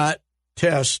do not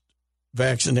test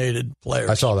vaccinated players.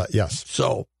 I saw that, yes.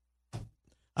 So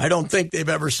I don't think they've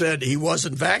ever said he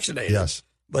wasn't vaccinated. Yes.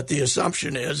 But the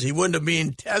assumption is he wouldn't have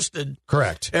been tested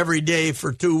every day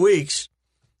for 2 weeks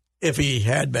if he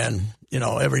had been,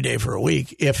 every day for a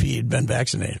week if he had been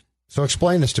vaccinated. So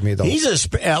explain this to me, though.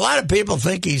 A lot of people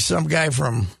think he's some guy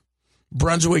from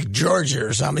Brunswick, Georgia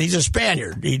or something. He's a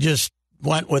Spaniard. He just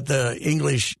went with the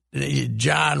English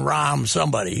John Rahm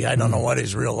somebody. I don't know what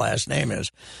his real last name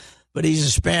is. But he's a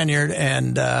Spaniard,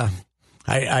 and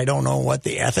I don't know what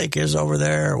the ethic is over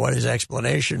there or what his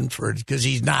explanation for it, because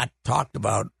he's not talked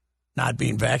about not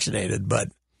being vaccinated.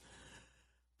 But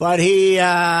he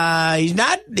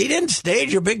didn't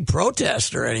stage a big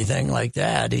protest or anything like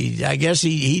that. I guess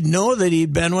he knew that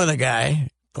he'd been with a guy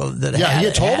that he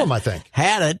had told him, I think.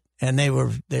 Had it, and they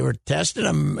were testing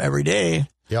him every day.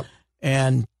 Yep.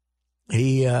 And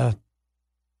he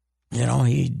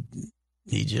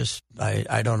just,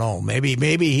 I don't know. Maybe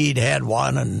he'd had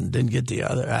one and didn't get the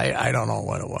other. I don't know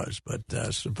what it was, but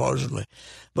supposedly.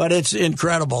 But it's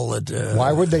incredible that.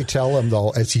 Why would they tell him,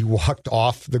 though, as he walked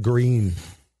off the green?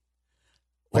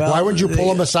 Why wouldn't you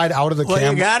pull him aside out of the camera?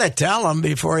 Well, you got to tell him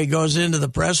before he goes into the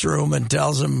press room and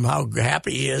tells him how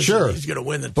happy he is. Sure. He's going to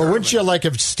win the tournament. But wouldn't you,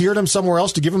 have steered him somewhere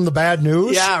else to give him the bad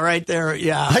news? Yeah, right there,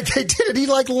 yeah. They did it. He,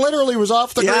 literally was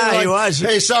off the green. Yeah, he was.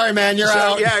 Hey, sorry, man, you're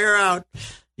out. Yeah, you're out.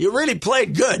 You really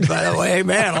played good, by the way.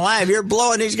 Man, alive, you're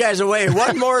blowing these guys away.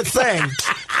 One more thing.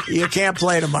 You can't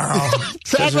play tomorrow.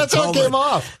 That's how it came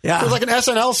off. Yeah. It was like an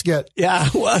SNL skit. Yeah,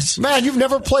 it was. Man, you've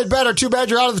never played better. Too bad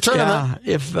you're out of the tournament.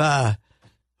 Yeah,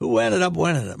 who ended up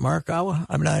winning it? Mark Awa?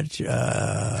 I'm not sure.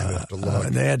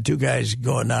 They had 2 guys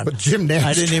going on. But Jim Nance,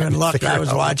 I didn't even look. I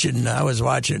was watching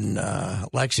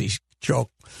Lexi choke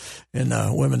in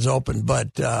the Women's Open.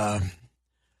 But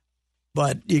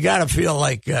But you got to feel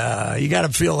like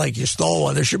you stole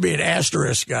one. There should be an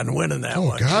asterisk on winning that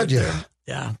one. Oh God, yeah. There?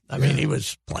 Yeah. I mean, he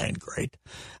was playing great.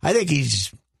 I think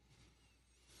he's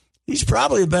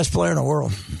probably the best player in the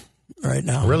world right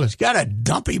now. Really? He's got a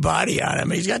dumpy body on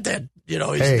him. He's got that, he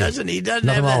doesn't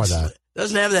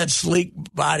have that sleek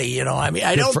body, I mean,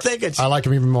 I don't think it's. I like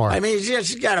him even more. I mean,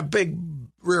 he's got a big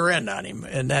rear end on him,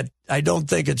 and that I don't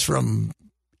think it's from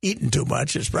eating too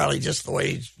much. It's probably just the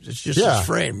way it's just his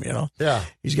frame, Yeah.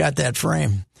 He's got that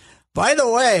frame. By the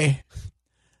way,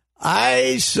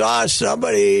 I saw some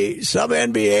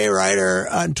NBA writer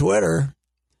on Twitter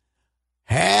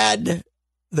had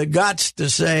the guts to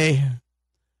say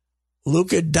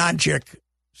Luka Doncic's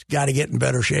got to get in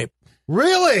better shape.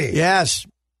 Really? Yes.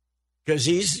 Because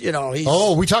he's.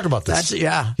 Oh, we talked about this.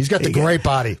 Yeah. He's got the great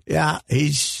body. Yeah.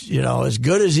 He's, as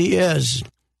good as he is,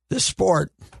 this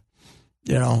sport,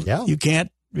 you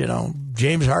can't,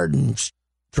 James Harden's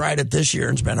tried it this year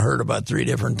and's been hurt about 3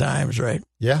 different times, right?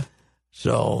 Yeah.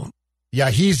 So. Yeah,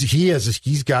 he's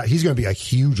going to be a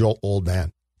huge old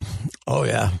man. Oh,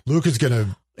 yeah. Luka's going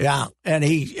to. Yeah. And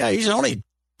he's only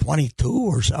 22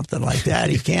 or something like that.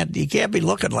 He can't be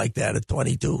looking like that at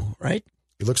 22, right?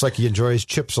 He looks like he enjoys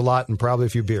chips a lot and probably a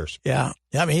few beers. Yeah.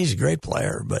 I mean, he's a great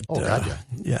player, but God, yeah.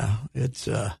 Yeah, it's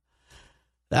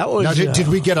that was. Now, did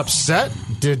we get upset?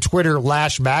 Did Twitter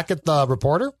lash back at the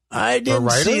reporter? I didn't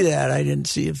see that. I didn't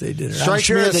see if they did it.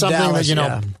 Strikes me as something Dallas,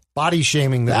 that body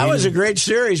shaming. That was a great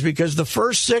series because the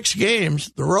first 6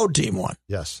 games, the road team won.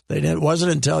 Yes. It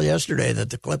wasn't until yesterday that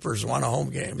the Clippers won a home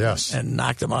game. Yes. And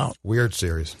knocked them out. Weird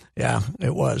series. Yeah,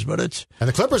 it was. But and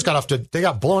the Clippers they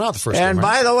got blown out the first game. And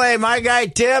by the way, my guy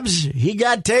Tibbs, he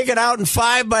got taken out in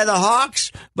 5 by the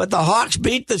Hawks, but the Hawks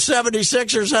beat the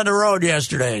 76ers on the road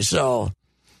yesterday. So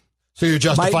you're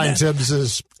justifying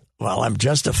Tibbs's. Well, I'm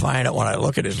justifying it when I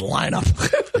look at his lineup.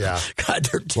 Yeah. God,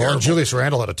 they're terrible. Well, Julius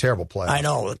Randle had a terrible play. I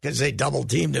know, because they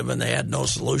double-teamed him, and they had no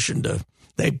solution to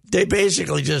They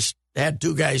basically just had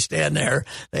 2 guys stand there.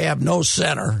 They have no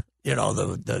center.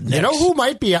 The Knicks. You know who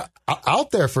might be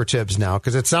out there for Tibbs now?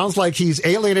 Because it sounds like he's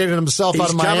alienated himself out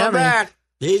of Miami. He's coming back.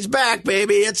 He's back,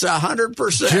 baby. It's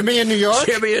 100%. Jimmy in New York?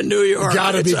 Jimmy in New York.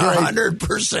 Gotta be great.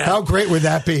 100%. How great would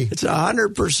that be? It's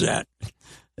 100%.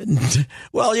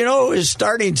 Well, who his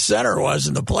starting center was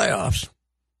in the playoffs?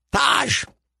 Taj.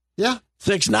 Yeah.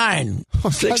 6'9".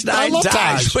 6'9"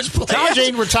 Taj was playing. Taj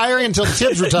ain't retiring until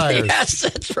Tibbs retires. Yes,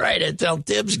 that's right. Until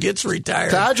Tibbs gets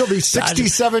retired. Taj will be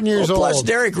 67 years old. Plus,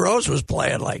 Derrick Rose was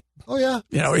playing oh, yeah.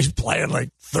 He's playing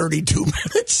 32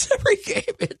 minutes every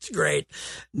game. It's great.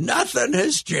 Nothing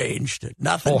has changed.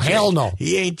 Nothing. Oh, hell no.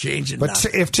 He ain't changing But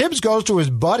nothing. If Tibbs goes to his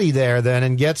buddy there then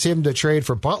and gets him to trade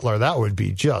for Butler, that would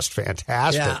be just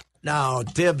fantastic. Yeah. No,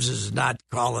 Tibbs is not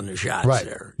calling the shots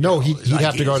there. No, he'd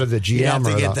have to go to the GM. He'd have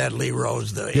to get that Lee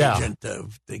Rose, the agent, to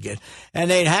get.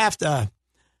 And they'd have to.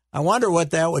 I wonder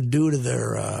what that would do to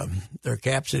their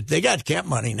caps. They got cap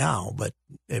money now, but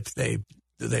if do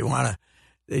they want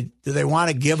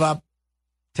to give up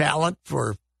talent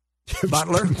for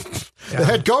Butler? The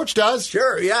head coach does.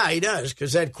 Sure, yeah, he does,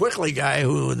 because that Quickly guy,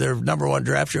 who their number 1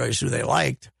 draft choice, who they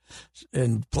liked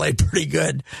and played pretty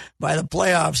good. By the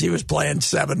playoffs, he was playing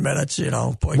 7 minutes,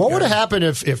 What would have happened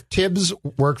if Tibbs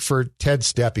worked for Ted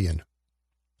Stepien?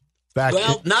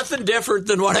 Nothing different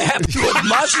than what happened with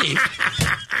Mussy.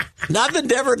 Nothing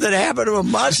different than happened with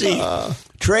Mussy.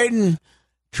 Trading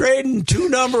 2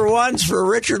 number 1s for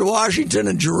Richard Washington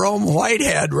and Jerome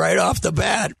Whitehead right off the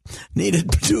bat. Needed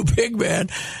 2 big men.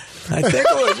 I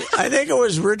think it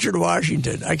was Richard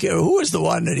Washington. Who was the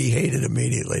one that he hated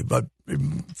immediately? But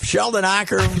Sheldon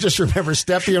Acker. I just remember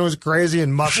Stepien was crazy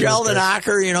and Muffin. Sheldon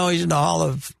Acker, he's in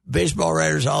the Baseball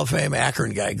Writers Hall of Fame.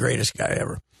 Akron guy, greatest guy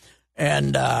ever.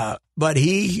 And but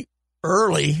he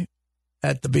early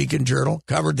at the Beacon Journal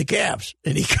covered the Cavs,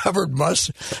 and he covered Muss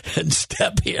and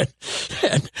Stepien,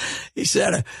 and he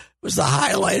said it was the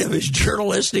highlight of his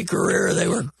journalistic career.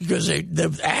 Because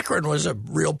Akron was a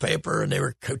real paper, and they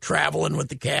were traveling with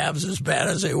the Cavs as bad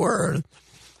as they were.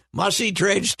 Mussy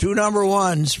trades 2 number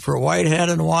 1s for Whitehead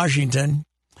and Washington.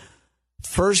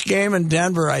 First game in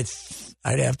Denver, I'd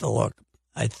have to look.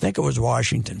 I think it was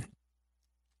Washington.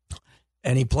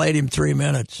 And he played him 3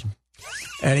 minutes.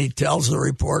 And he tells the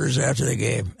reporters after the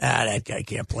game, that guy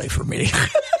can't play for me.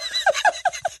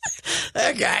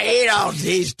 That guy,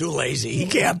 he's too lazy. He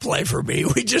can't play for me.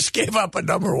 We just gave up a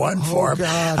number 1 for him.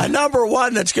 God. A number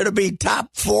 1 that's going to be top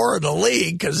 4 in the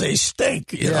league because they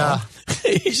stink. You know?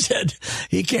 He said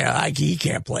he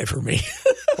can't play for me.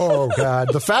 Oh,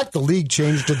 God. The fact the league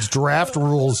changed its draft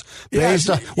rules based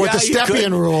on the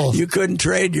Stepien rule. You couldn't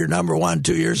trade your number 1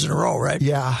 2 years in a row, right?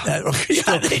 Yeah.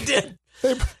 Yeah, they did.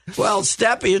 Well,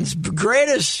 Stepian's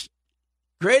greatest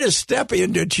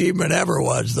Stepien achievement ever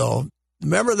was, though,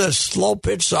 remember the slow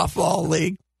pitch softball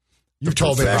league? You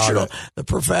told me about it. The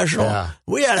professional. Yeah.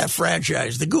 We had a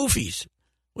franchise, the Goofies.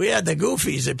 We had the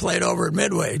Goofies. They played over at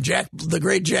Midway. The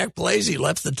great Jack Blasey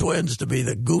left the Twins to be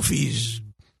the Goofies,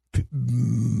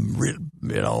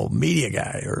 media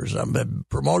guy or some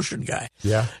promotion guy.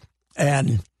 Yeah.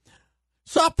 And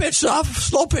slow pitch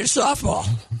softball.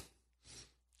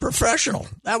 Professional.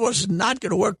 That was not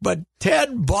going to work, but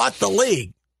Ted bought the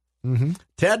league. Mm-hmm.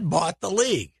 Ted bought the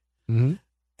league. Mm-hmm.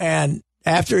 And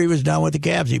after he was done with the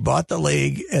Cavs, he bought the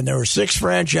league, and there were 6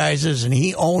 franchises, and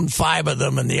he owned 5 of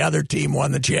them, and the other team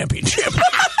won the championship.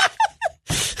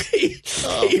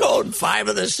 He owned 5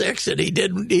 of the 6, and he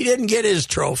didn't get his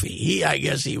trophy. I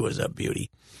guess he was a beauty.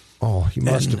 Oh, he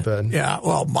must have been. Yeah,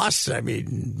 well,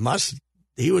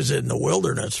 he was in the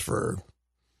wilderness for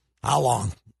how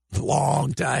long? A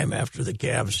long time after the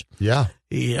Cavs. Yeah.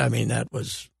 That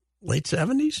was late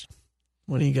 70s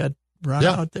when he got run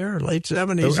out there, late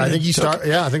 70s. I think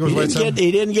I think it was late 70s.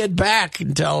 He didn't get back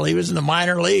until he was in the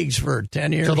minor leagues for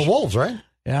 10 years. To the Wolves, right?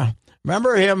 Yeah.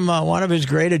 Remember him, one of his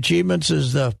great achievements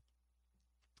is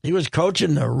he was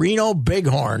coaching the Reno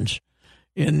Bighorns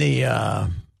in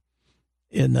the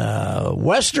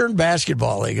Western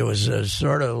Basketball League. It was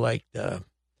sort of like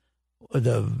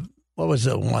what was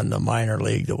the minor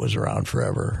league that was around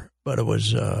forever? But it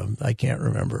was, I can't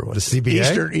remember. The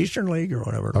CBA? Eastern League or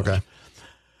whatever. Okay.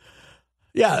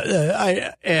 Yeah,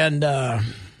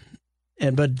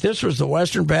 but this was the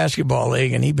Western Basketball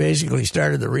League, and he basically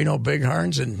started the Reno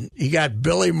Bighorns, and he got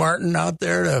Billy Martin out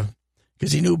there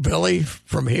because he knew Billy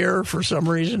from here for some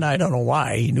reason. I don't know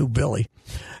why he knew Billy,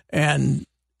 and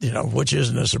which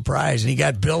isn't a surprise. And he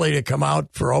got Billy to come out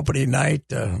for opening night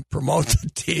to promote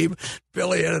the team.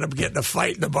 Billy ended up getting a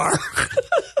fight in the bar.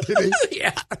 Did he?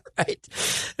 Yeah, right.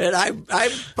 And I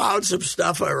found some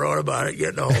stuff I wrote about it,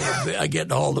 getting a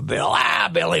hold of Bill.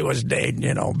 Billy was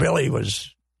dating, Billy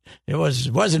was. It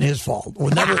wasn't his fault.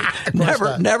 Well,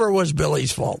 never was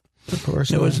Billy's fault. Of course,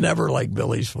 it was never like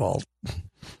Billy's fault.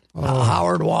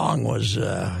 Howard Wong was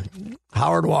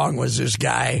this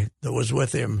guy that was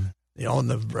with him. He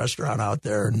owned the restaurant out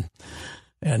there,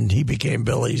 and he became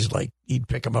Billy's. Like, he'd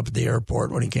pick him up at the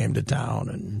airport when he came to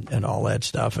town and all that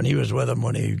stuff. And he was with him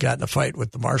when he got in a fight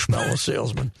with the marshmallow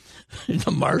salesman.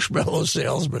 The marshmallow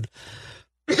salesman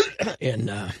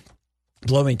in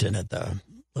Bloomington at the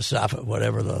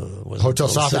Hotel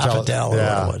Sofitel.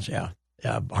 Yeah. It was. Yeah.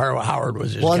 Howard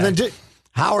was his guy. And then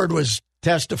Howard was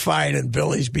testifying in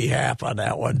Billy's behalf on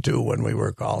that one too when we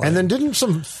were calling. And then didn't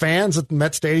some fans at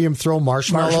Met Stadium throw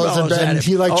marshmallows and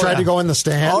he tried to go in the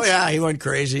stands? Oh yeah, he went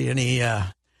crazy, and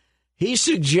he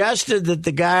suggested that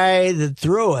the guy that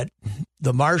threw it,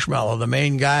 the marshmallow, the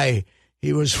main guy,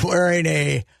 he was wearing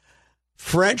a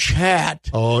French hat.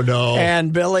 Oh no!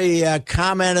 And Billy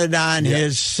commented on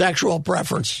his sexual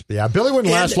preference. Yeah, Billy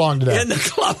wouldn't last long today. In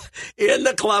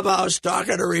the clubhouse,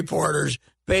 talking to reporters.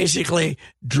 Basically,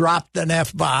 dropped an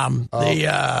F-bomb,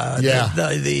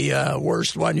 the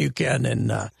worst one you can,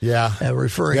 and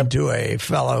referring to a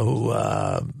fellow who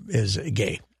is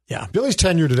gay. Yeah, Billy's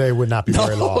tenure today would not be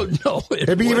very long. No,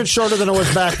 it'd be even shorter than it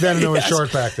was back then, and it was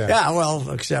short back then. Yeah, well,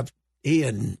 except he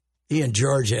and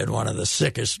George had one of the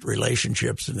sickest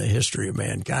relationships in the history of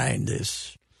mankind.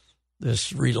 This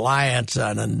reliance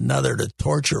on another to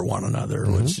torture one another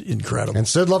was incredible. And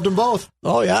Sid loved them both.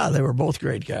 Oh, yeah. They were both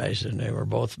great guys, and they were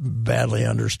both badly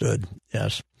understood.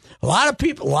 Yes. A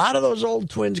lot of those old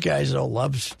Twins guys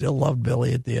still loved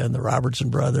Billy at the end, the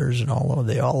Robertson brothers and all of them.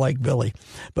 They all liked Billy.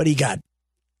 But he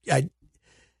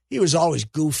was always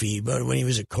goofy, but when he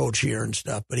was a coach here and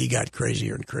stuff, but he got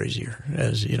crazier and crazier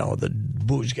as, the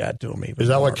booze got to him. Is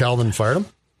that why Calvin fired him?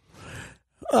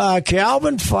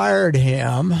 Calvin fired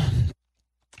him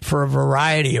for a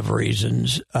variety of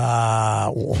reasons,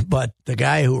 but the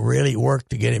guy who really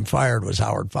worked to get him fired was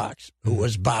Howard Fox, who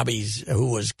was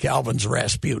Calvin's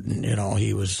Rasputin.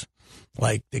 He was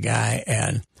like the guy,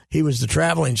 and he was the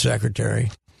traveling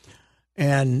secretary.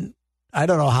 And I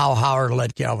don't know how Howard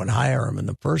let Calvin hire him in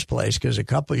the first place, because a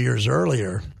couple of years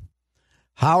earlier,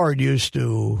 Howard used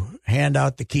to hand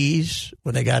out the keys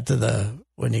when you got to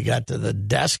the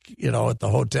desk, at the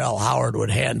hotel. Howard would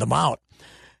hand them out,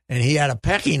 and he had a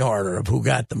pecking order of who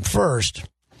got them first.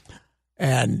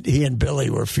 And he and Billy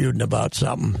were feuding about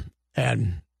something,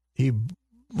 and he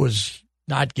was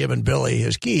not giving Billy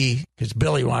his key because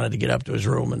Billy wanted to get up to his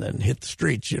room and then hit the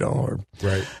streets,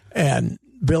 Right. And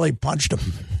Billy punched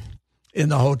him in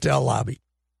the hotel lobby.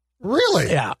 Really?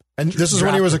 Yeah. And this is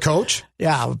when he was a coach?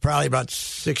 Yeah, probably about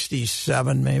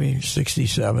 67, maybe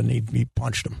 67. He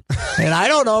punched him. And I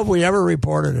don't know if we ever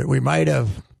reported it. We might have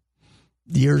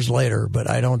years later, but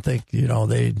I don't think,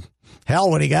 hell,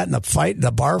 when he got in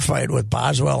the bar fight with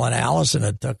Boswell and Allison,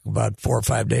 it took about 4 or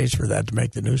 5 days for that to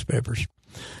make the newspapers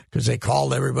because they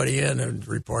called everybody in and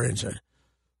reported and said,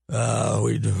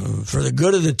 for the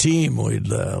good of the team, we'd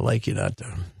like you not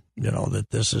to, that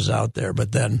this is out there.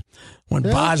 But then when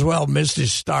Boswell missed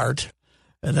his start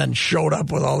and then showed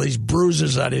up with all these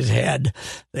bruises on his head,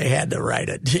 they had to write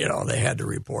it, they had to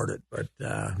report it. But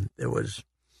it was,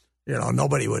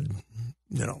 nobody would,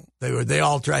 they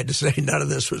all tried to say none of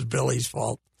this was Billy's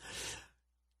fault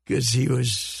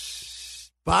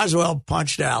because Boswell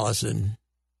punched Allison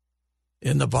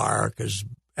in the bar because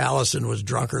Allison was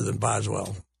drunker than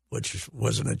Boswell, which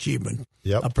was an achievement.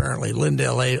 Yep. Apparently,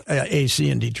 Lindale AC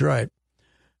in Detroit.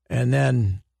 And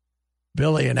then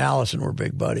Billy and Allison were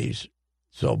big buddies.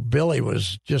 So Billy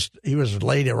was he was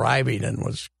late arriving and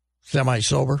was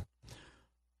semi-sober.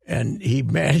 And he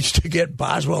managed to get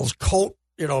Boswell's coat.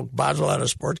 Boswell had a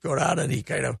sports coat on, and he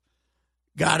kind of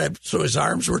got it so his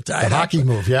arms were tied up. The hockey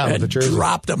move, yeah. And with the jersey.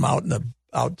 dropped him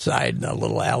outside in a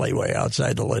little alleyway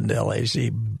outside the Lindale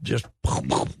AC. Just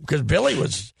because Billy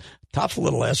was tough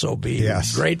little SOB.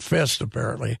 Yes. Great fist,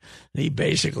 apparently. And he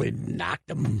basically knocked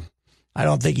him. I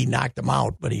don't think he knocked him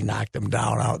out, but he knocked him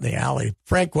down out in the alley.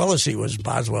 Frank Willesee was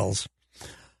Boswell's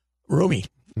roomie.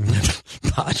 Mm-hmm.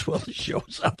 Boswell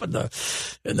shows up in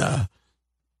the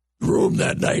room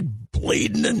that night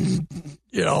bleeding and,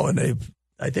 and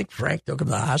I think Frank took him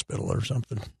to the hospital or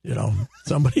something,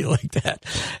 somebody like that.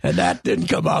 And that didn't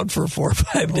come out for 4 or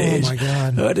 5 days. Oh, my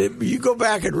God. But you go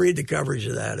back and read the coverage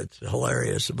of that. It's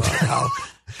hilarious about how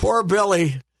poor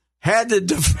Billy had to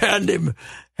defend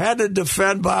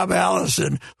Bob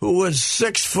Allison, who was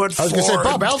 6'4". I was going to say,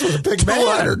 Bob Allison was a big man.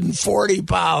 240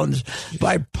 pounds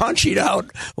by punching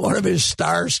out one of his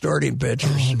starting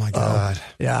pitchers. Oh, my God.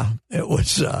 Yeah, it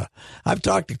was. I've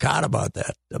talked to Cott about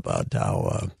that, about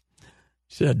how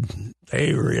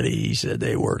he said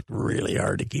they worked really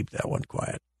hard to keep that one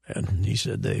quiet. And he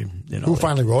said Who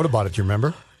finally wrote about it, do you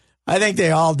remember? I think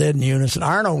they all did in unison.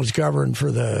 Arno was covering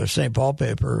for the St. Paul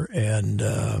paper, and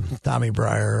Tommy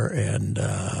Breyer, and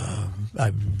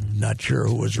I'm not sure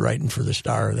who was writing for the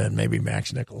Star then, maybe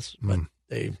Max Nichols. But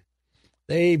they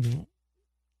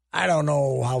I don't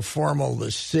know how formal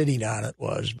the sitting on it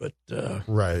was, but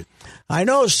right. I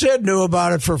know Sid knew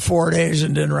about it for 4 days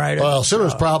and didn't write it. Well, Sid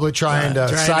was probably trying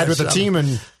to side with the team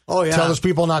and tell his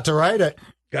people not to write it.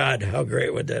 God, how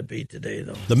great would that be today,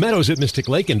 though? The Meadows at Mystic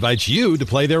Lake invites you to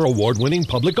play their award-winning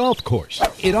public golf course.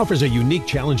 It offers a unique,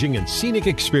 challenging, and scenic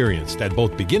experience that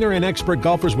both beginner and expert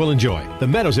golfers will enjoy. The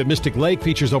Meadows at Mystic Lake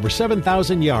features over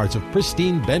 7,000 yards of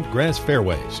pristine bent grass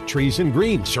fairways, trees, and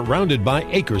greens surrounded by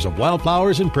acres of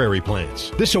wildflowers and prairie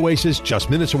plants. This oasis, just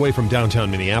minutes away from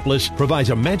downtown Minneapolis, provides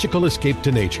a magical escape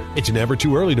to nature. It's never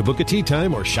too early to book a tee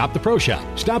time or shop the pro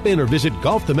shop. Stop in or visit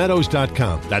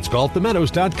golfthemeadows.com. That's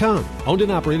golfthemeadows.com. Owned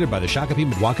and operated by the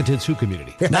Shakopee Wakanton Sioux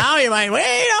community. Now you might, you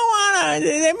don't want to.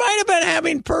 They might have been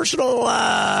having personal,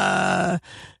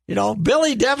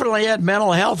 Billy definitely had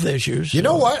mental health issues. You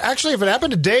know what? Actually, if it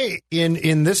happened today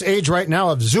in this age right now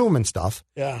of Zoom and stuff,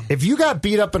 if you got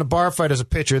beat up in a bar fight as a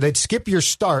pitcher, they'd skip your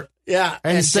start. Yeah.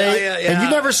 And say, and you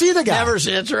never see the guy.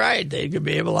 That's right. They could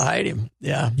be able to hide him.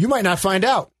 Yeah. You might not find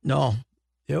out. No.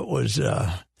 It was,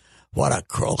 what a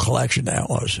crow collection that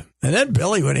was. And then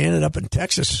Billy, when he ended up in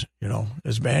Texas,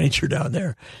 as manager down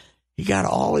there, he got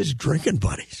all his drinking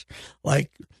buddies.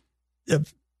 Like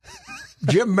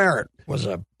Jim Merritt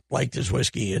liked his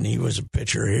whiskey, and he was a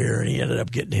pitcher here, and he ended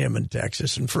up getting him in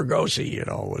Texas. And Fregosi,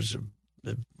 was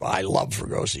I love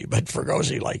Fregosi, but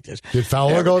Fregosi liked this. Did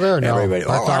Fowler go there? No. Everybody,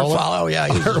 Fowler, yeah.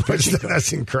 He was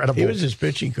that's incredible. He was his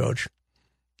pitching coach.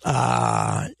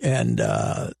 But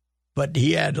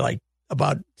he had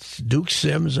about Duke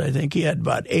Sims, I think he had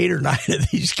about 8 or 9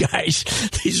 of these guys,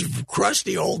 these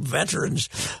crusty old veterans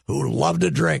who loved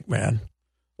to drink, man.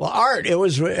 Well, Art, it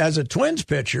was as a Twins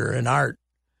pitcher in Art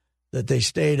that they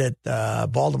stayed at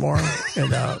Baltimore,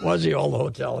 and was the old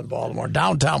hotel in Baltimore.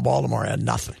 Downtown Baltimore had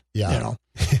nothing. Yeah.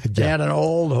 They had an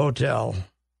old hotel.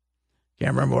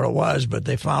 Can't remember what it was, but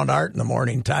they found Art in the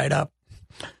morning tied up.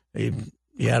 He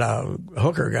had a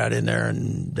hooker got in there,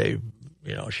 and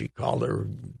she called her.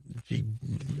 She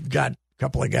got a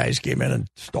couple of guys came in and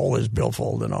stole his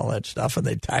billfold and all that stuff, and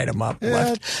they tied him up,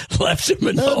 left him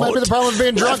in the hotel. Might be the problem with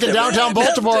being drunk in downtown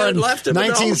Baltimore in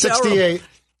 1968.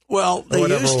 Well, they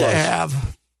used to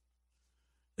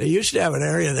have an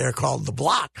area there called the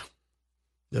Block.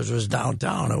 This was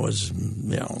downtown. It was,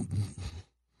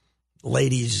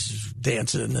 ladies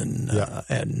dancing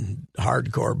and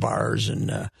hardcore bars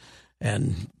and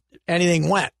anything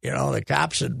went. The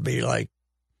cops would be like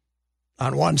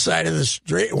on one side of the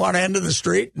street, one end of the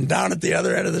street, and down at the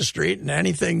other end of the street, and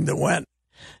anything went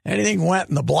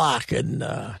in the block. And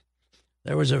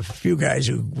there was a few guys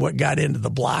who got into the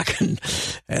block and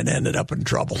ended up in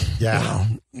trouble. Yeah.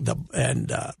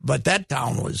 But that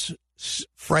town was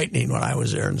frightening when I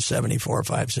was there in 74,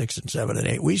 5, 6, and 7, and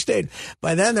 8. We stayed.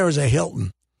 By then there was a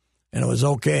Hilton, and it was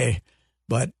okay,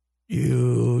 but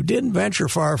you didn't venture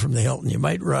far from the Hilton. You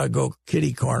might go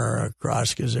kitty corner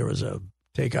across because there was a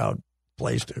takeout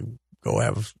place to go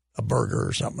have a burger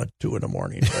or something at 2 in the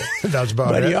morning. But, That's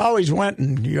about it. But you always went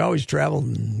and you always traveled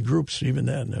in groups. Even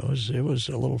then, it was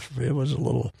a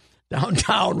little.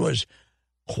 Downtown was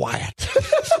quiet,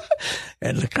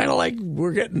 and kind of like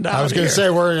we're getting down. I was going to say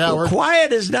we're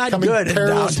quiet is not good.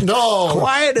 No,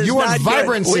 quiet is you not want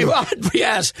vibrancy.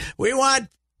 Good. We want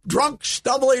drunk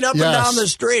stumbling up and down the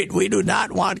street. We do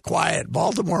not want quiet.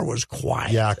 Baltimore was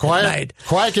quiet. Yeah, quiet.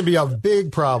 Quiet can be a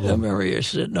big problem. I remember you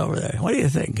sitting over there. What do you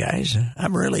think, guys?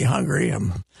 I'm really hungry.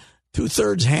 I'm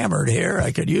 2/3 hammered here.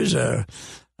 I could use a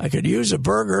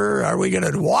burger. Are we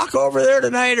going to walk over there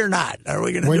tonight or not? Are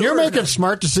we going to? When you're making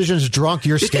smart decisions drunk,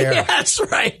 you're scared. Yeah, that's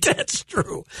right. That's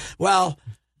true. Well,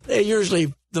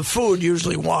 the food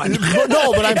usually won.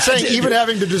 No, but I'm saying even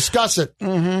having to discuss it.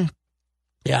 Mm-hmm.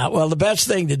 Yeah, well, the best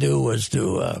thing to do was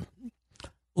to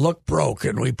look broke,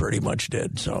 and we pretty much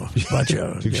did. So a bunch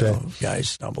of guys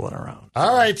stumbling around.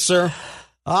 All right, sir.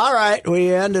 All right,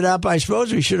 we ended up, I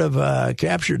suppose we should have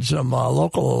captured some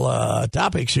local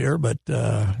topics here, but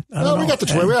I don't know. We got the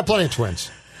twins. We got plenty of twins.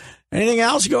 Anything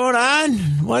else going on?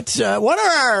 What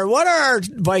are our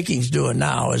Vikings doing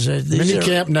now? Is it mini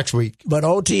camp next week? But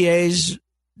OTAs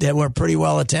that were pretty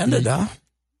well attended, huh?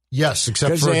 Yes,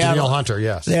 except for Danielle Hunter.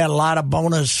 Yes, they had a lot of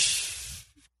bonus.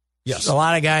 Yes, a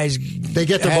lot of guys they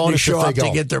get their bonus to show if up they go.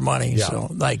 to get their money. Yeah.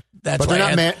 So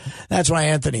that's why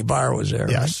Anthony Barr was there.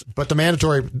 Yes, right? But the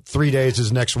mandatory 3 days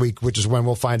is next week, which is when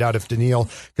we'll find out if Danielle.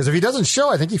 Because if he doesn't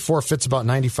show, I think he forfeits about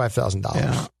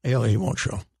 $95,000. Yeah, he won't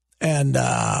show. And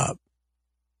the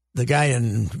guy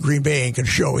in Green Bay ain't gonna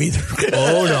show either.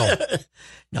 Oh no,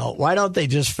 no. Why don't they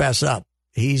just fess up?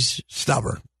 He's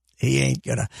stubborn. He ain't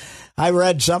gonna. I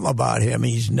read something about him.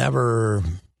 He's never.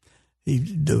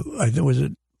 I think was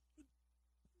it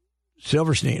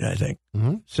Silverstein? I think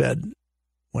said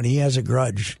when he has a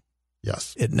grudge,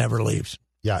 yes, it never leaves.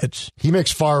 Yeah, he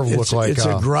makes Favre look like it's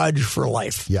a grudge for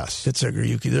life. Yes, it's a. I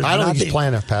don't think he's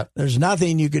playing it, Pat. There's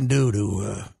nothing you can do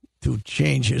to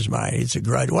change his mind. It's a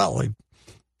grudge. Well, he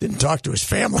didn't talk to his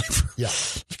family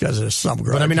because of some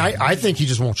grudge. But I mean, I think he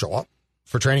just won't show up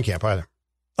for training camp either.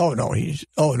 I don't.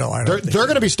 They're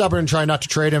going to be stubborn and try not to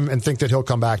trade him and think that he'll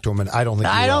come back to him. And I don't think.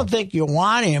 I don't think you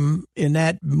want him in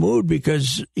that mood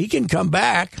because he can come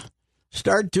back,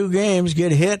 start 2 games,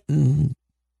 get hit, and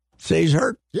say he's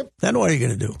hurt. Yep. Then what are you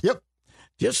going to do? Yep.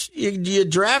 Just you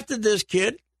drafted this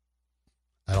kid.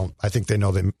 I think they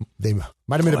know they might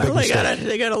have made a big mistake.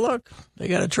 They got to look. They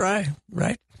got to try.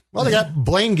 Right. Well, they got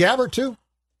Blaine Gabbert too.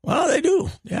 Well, they do.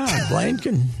 Yeah, Blaine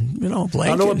can, I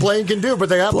don't know what Blaine can do, but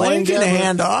they got Blaine can Gabbert.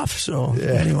 hand off. So,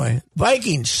 anyway,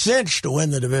 Vikings cinched to win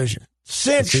the division.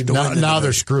 Now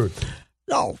they're screwed.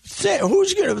 No,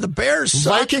 who's going to, the Bears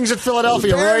suck. Vikings at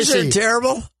Philadelphia. The Bears are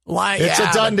terrible. It's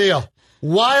a done deal.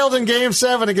 Wild in Game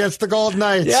 7 against the Golden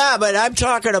Knights. Yeah, but I'm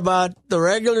talking about the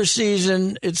regular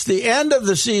season. It's the end of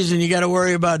the season. You got to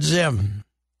worry about Zim,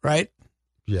 right?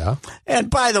 Yeah.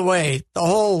 And by the way, the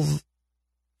whole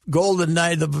Golden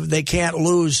Knight, they can't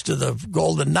lose to the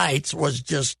Golden Knights was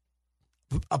just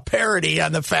a parody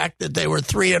on the fact that they were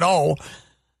 3-0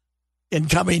 in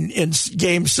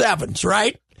Game 7s,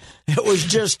 right? It was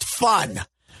just fun.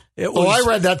 I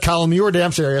read that column. You were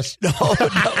damn serious. No.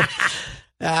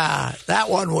 That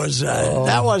one was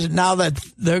now that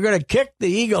they're going to kick the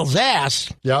Eagles'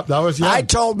 ass. Yep, that was. Yeah. I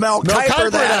told Mel Kiper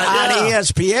that on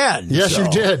ESPN. Yes, you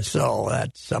did. So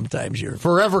that sometimes you're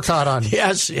forever caught on.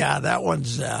 Yes, yeah, that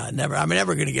one's never. I'm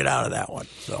never going to get out of that one.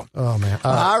 So, oh man,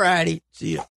 all righty,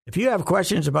 see you. If you have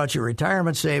questions about your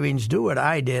retirement savings, do what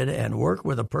I did and work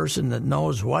with a person that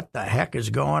knows what the heck is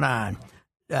going on.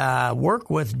 Work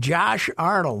with Josh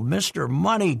Arnold, Mr.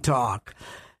 Money Talk.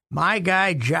 My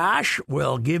guy Josh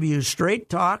will give you straight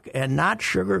talk and not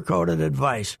sugar-coated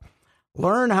advice.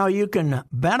 Learn how you can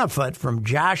benefit from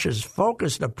Josh's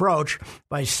focused approach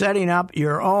by setting up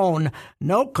your own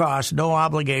no-cost,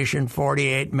 no-obligation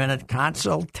 48-minute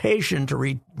consultation to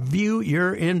review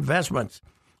your investments.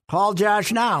 Call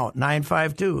Josh now,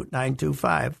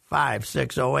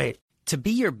 952-925-5608. To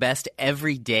be your best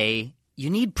every day, you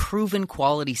need proven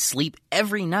quality sleep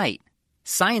every night.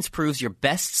 Science proves your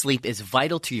best sleep is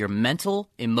vital to your mental,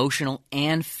 emotional,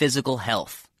 and physical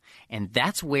health. And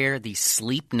that's where the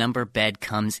Sleep Number bed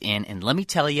comes in. And let me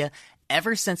tell you,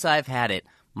 ever since I've had it,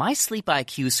 my sleep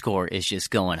IQ score is just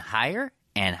going higher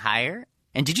and higher.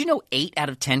 And did you know 8 out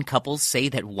of 10 couples say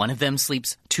that one of them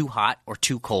sleeps too hot or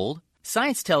too cold?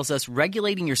 Science tells us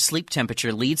regulating your sleep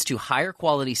temperature leads to higher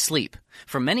quality sleep.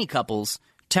 For many couples,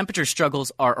 temperature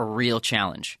struggles are a real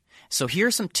challenge. So here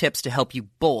are some tips to help you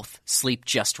both sleep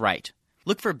just right.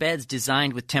 Look for beds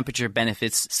designed with temperature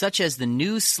benefits such as the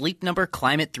new Sleep Number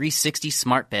Climate 360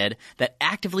 Smart Bed that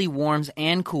actively warms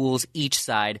and cools each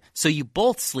side so you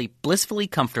both sleep blissfully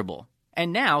comfortable.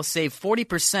 And now save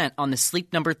 40% on the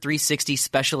Sleep Number 360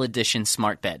 Special Edition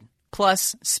Smart Bed.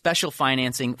 Plus, special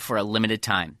financing for a limited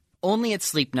time. Only at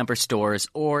Sleep Number stores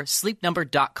or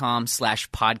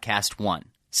sleepnumber.com/podcast1.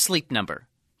 Sleep Number,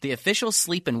 the official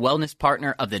sleep and wellness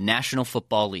partner of the National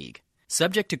Football League.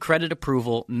 Subject to credit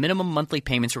approval, minimum monthly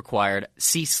payments required.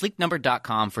 See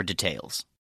sleepnumber.com for details.